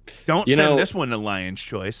 Don't send this one to Lion's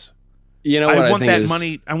Choice. You know what I want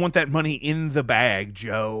I want that money in the bag,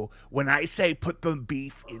 Joe. When I say put the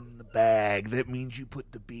beef in the bag, that means you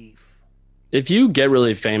put the beef. If you get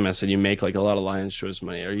really famous and you make like a lot of Lion's Choice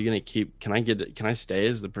money, are you going to keep? Can I stay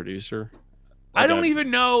as the producer? I don't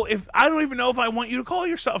even know if I want you to call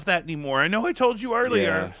yourself that anymore. I know I told you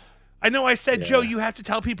earlier. Yeah. I know I said, Joe, you have to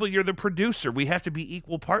tell people you're the producer. We have to be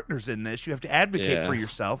equal partners in this. You have to advocate for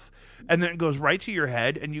yourself. And then it goes right to your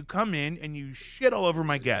head, and you come in and you shit all over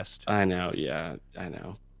my guest. I know. Yeah, I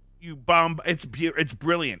know. You bomb. It's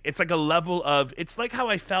brilliant. It's like a level of. It's like how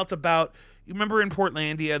I felt about. You remember in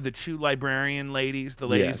Portlandia, the two librarian ladies, the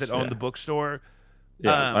ladies that owned the bookstore.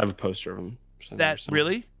 Yeah, I have a poster of them.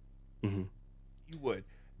 Really? Mm-hmm. You would.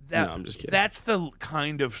 No, I'm just kidding. That's the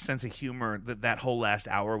kind of sense of humor that whole last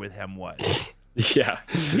hour with him was. Yeah.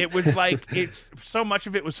 It was like, it's so much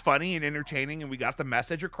of it was funny and entertaining, and we got the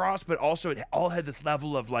message across, but also it all had this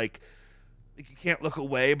level of like you can't look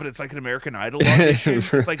away, but it's like an American Idol audition.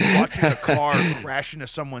 It's like watching a car crash into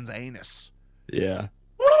someone's anus. Yeah.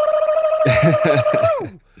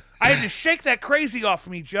 I had to shake that crazy off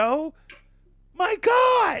me, Joe. My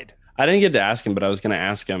God. I didn't get to ask him, but I was going to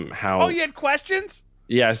ask him how. Oh, you had questions?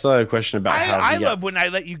 Yeah, I still have a question about how. I love when I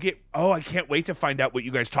let you get. Oh, I can't wait to find out what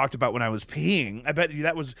you guys talked about when I was peeing. I bet you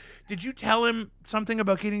that was. Did you tell him something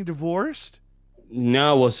about getting divorced?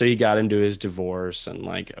 No, well, so he got into his divorce, and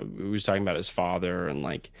like we was talking about his father, and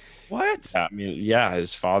like what? I mean, yeah,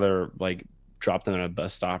 his father like dropped him at a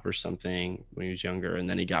bus stop or something when he was younger, and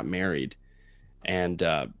then he got married, and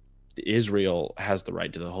Israel has the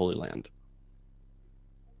right to the Holy Land.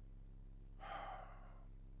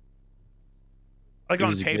 Like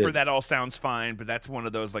on paper, that all sounds fine, but that's one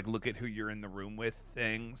of those like look at who you're in the room with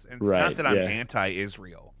things. And it's not that I'm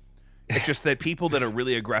anti-Israel. It's just that people that are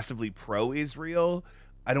really aggressively pro-Israel,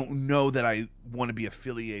 I don't know that I want to be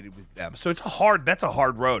affiliated with them. So that's a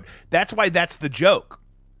hard road. That's why that's the joke.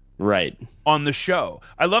 Right. On the show.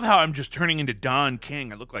 I love how I'm just turning into Don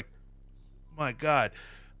King. I look like, my God.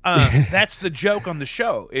 That's the joke on the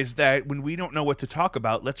show, is that when we don't know what to talk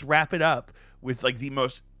about, let's wrap it up with like the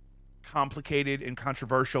most complicated and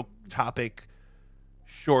controversial topic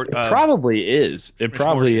It probably is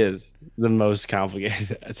the most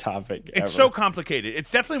complicated topic ever. It's so complicated. It's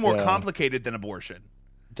definitely more complicated than abortion.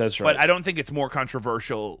 That's right. But I don't think it's more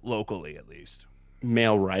controversial locally, at least.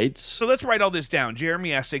 Male rights. So let's write all this down. Jeremy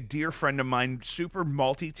Essig, dear friend of mine, super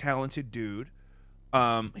multi-talented dude.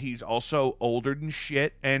 He's also older than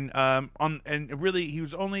shit, and really he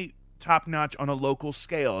was only top notch on a local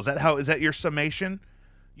scale. Is that your summation?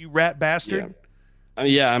 You rat bastard.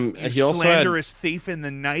 Yeah. You He also had, slanderous thief in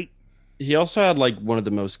the night. he also had like one of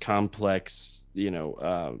the most complex,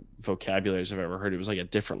 vocabularies I've ever heard. It was like a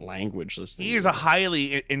different language listening. He is a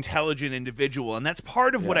highly intelligent individual, and that's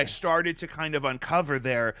part of what I started to kind of uncover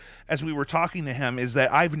there as we were talking to him, is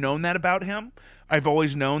that I've known that about him. I've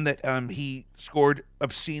always known that he scored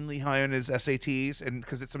obscenely high on his SATs, and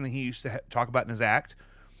because it's something he used to talk about in his act.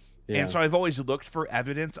 Yeah. And so I've always looked for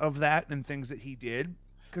evidence of that and things that he did,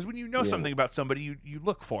 because when you know something about somebody, you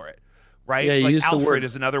look for it. Right? Yeah, like Alfred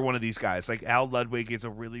is another one of these guys. Like Al Ludwig is a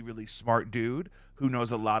really, really smart dude who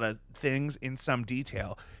knows a lot of things in some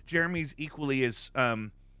detail. Jeremy's equally as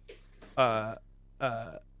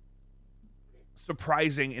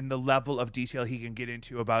surprising in the level of detail he can get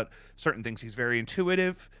into about certain things. He's very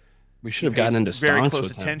intuitive. We should have gotten into very stonks close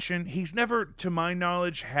with attention. He's never, to my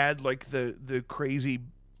knowledge, had like the crazy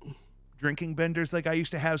drinking benders like I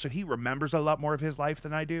used to have, so he remembers a lot more of his life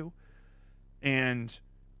than I do. And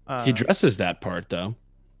he dresses that part though.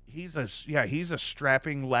 He's a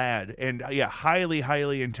strapping lad, and highly,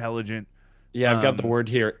 highly intelligent. Yeah, I've got the word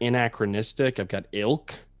here, anachronistic. I've got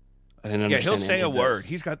ilk. I didn't understand. Yeah, he'll say a word.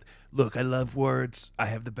 He's got, look, I love words. I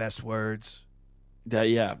have the best words.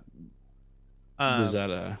 Was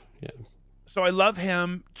that So I love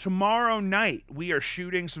him. Tomorrow night we are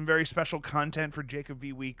shooting some very special content for Jacob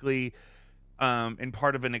V Weekly. And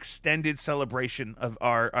part of an extended celebration of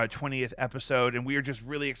our 20th episode. And we are just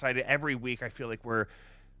really excited. Every week I feel like we're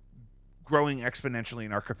growing exponentially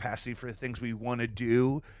in our capacity for the things we want to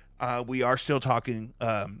do. We are still talking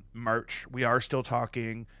merch. We are still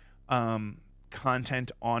talking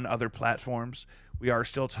content on other platforms. We are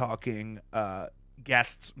still talking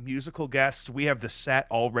guests, musical guests. We have the set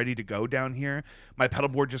all ready to go down here. My pedal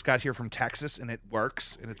board just got here from Texas, and it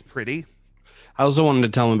works, and it's pretty. I also wanted to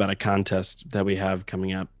tell them about a contest that we have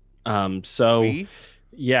coming up. So if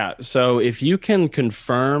you can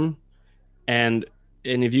confirm and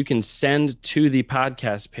if you can send to the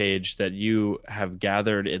podcast page that you have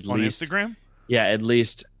gathered at least Instagram, at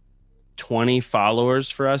least 20 followers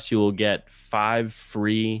for us, you will get 5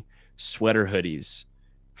 free sweater hoodies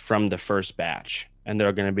from the first batch, and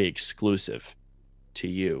they're going to be exclusive to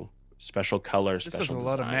you. Special color, special design. This is a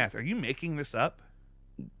lot of math. Are you making this up?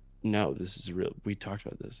 No, this is real. We talked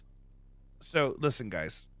about this. So listen,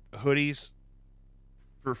 guys, hoodies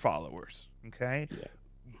for followers. Okay. Yeah.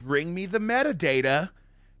 Bring me the metadata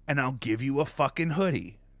and I'll give you a fucking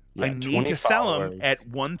hoodie. Yeah, I need to sell them at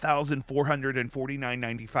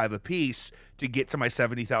 $1,449.95 a piece to get to my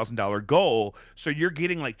 $70,000 goal. So you're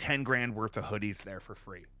getting like 10 grand worth of hoodies there for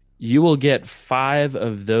free. You will get 5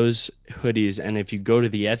 of those hoodies. And if you go to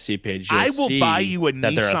the Etsy page, I will buy you a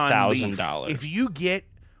that Nissan they're $1,000. If you get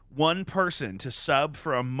one person to sub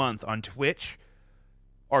for a month on Twitch,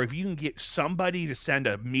 or if you can get somebody to send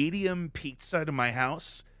a medium pizza to my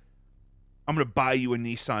house, I'm going to buy you a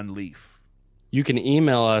Nissan Leaf. You can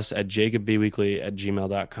email us at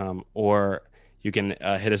jacobvweekly@gmail.com, or you can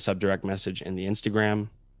hit us up direct message in the Instagram.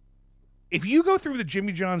 If you go through the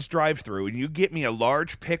Jimmy John's drive-thru and you get me a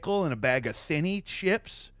large pickle and a bag of Thinny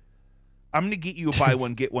chips, I'm going to get you a buy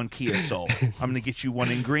one, get one Kia Soul. I'm going to get you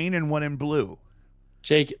one in green and one in blue.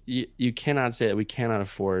 Jake, you cannot say that we cannot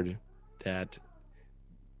afford that.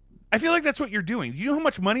 I feel like that's what you're doing. You know how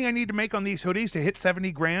much money I need to make on these hoodies to hit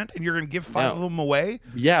 70 grand, and you're going to give 5 of them away?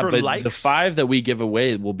 Yeah, but likes? The 5 that we give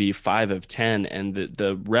away will be 5 of 10, and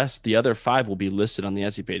the rest, the other 5, will be listed on the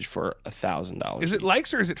Etsy page for $1,000. Is it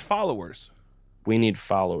likes or is it followers? We need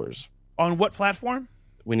followers. On what platform?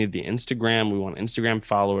 We need the Instagram. We want Instagram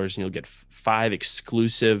followers, and you'll get 5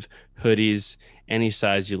 exclusive hoodies, any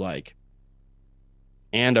size you like.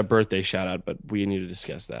 And a birthday shout out, but we need to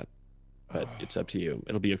discuss that. But it's up to you.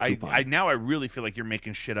 It'll be a coupon. Now I really feel like you're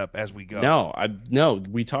making shit up as we go. No,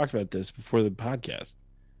 we talked about this before the podcast.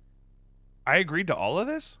 I agreed to all of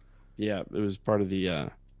this? Yeah, it was part of the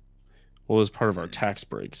it was part of our tax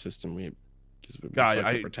break system. Dude,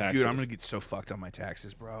 I'm gonna get so fucked on my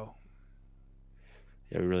taxes, bro.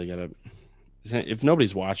 Yeah, we really gotta. If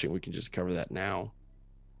nobody's watching, we can just cover that now.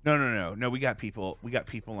 No. We got people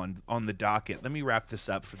on the docket. Let me wrap this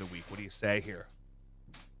up for the week. What do you say here?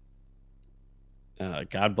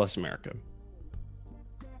 God bless America.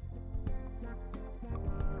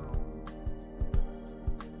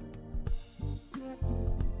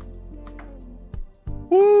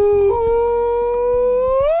 Woo!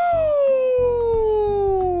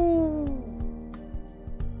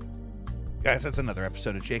 guys, that's another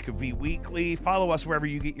episode of Jacob V Weekly. Follow us wherever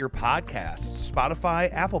you get your podcasts.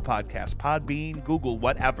 Spotify, Apple Podcasts, Podbean, Google,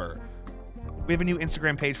 whatever. We have a new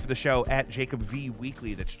Instagram page for the show at Jacob V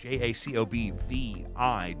Weekly. That's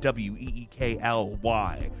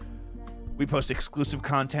JACOBVIWEEKLY. We post exclusive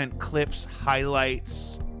content, clips,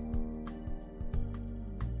 highlights.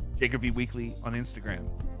 Jacob V Weekly on Instagram.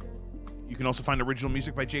 You can also find original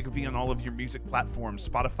music by Jacob V on all of your music platforms: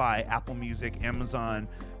 Spotify, Apple Music, Amazon,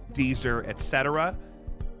 Deezer, etc.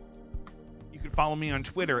 You can follow me on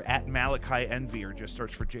Twitter at Malachi Envy, or just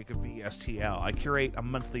search for Jacob V STL. I curate a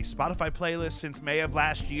monthly Spotify playlist since May of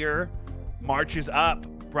last year. March is up,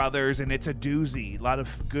 brothers, and it's a doozy. A lot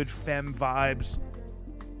of good femme vibes.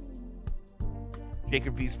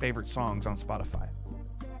 Jacob V's favorite songs on Spotify.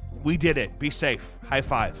 We did it. Be safe. High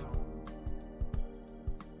five.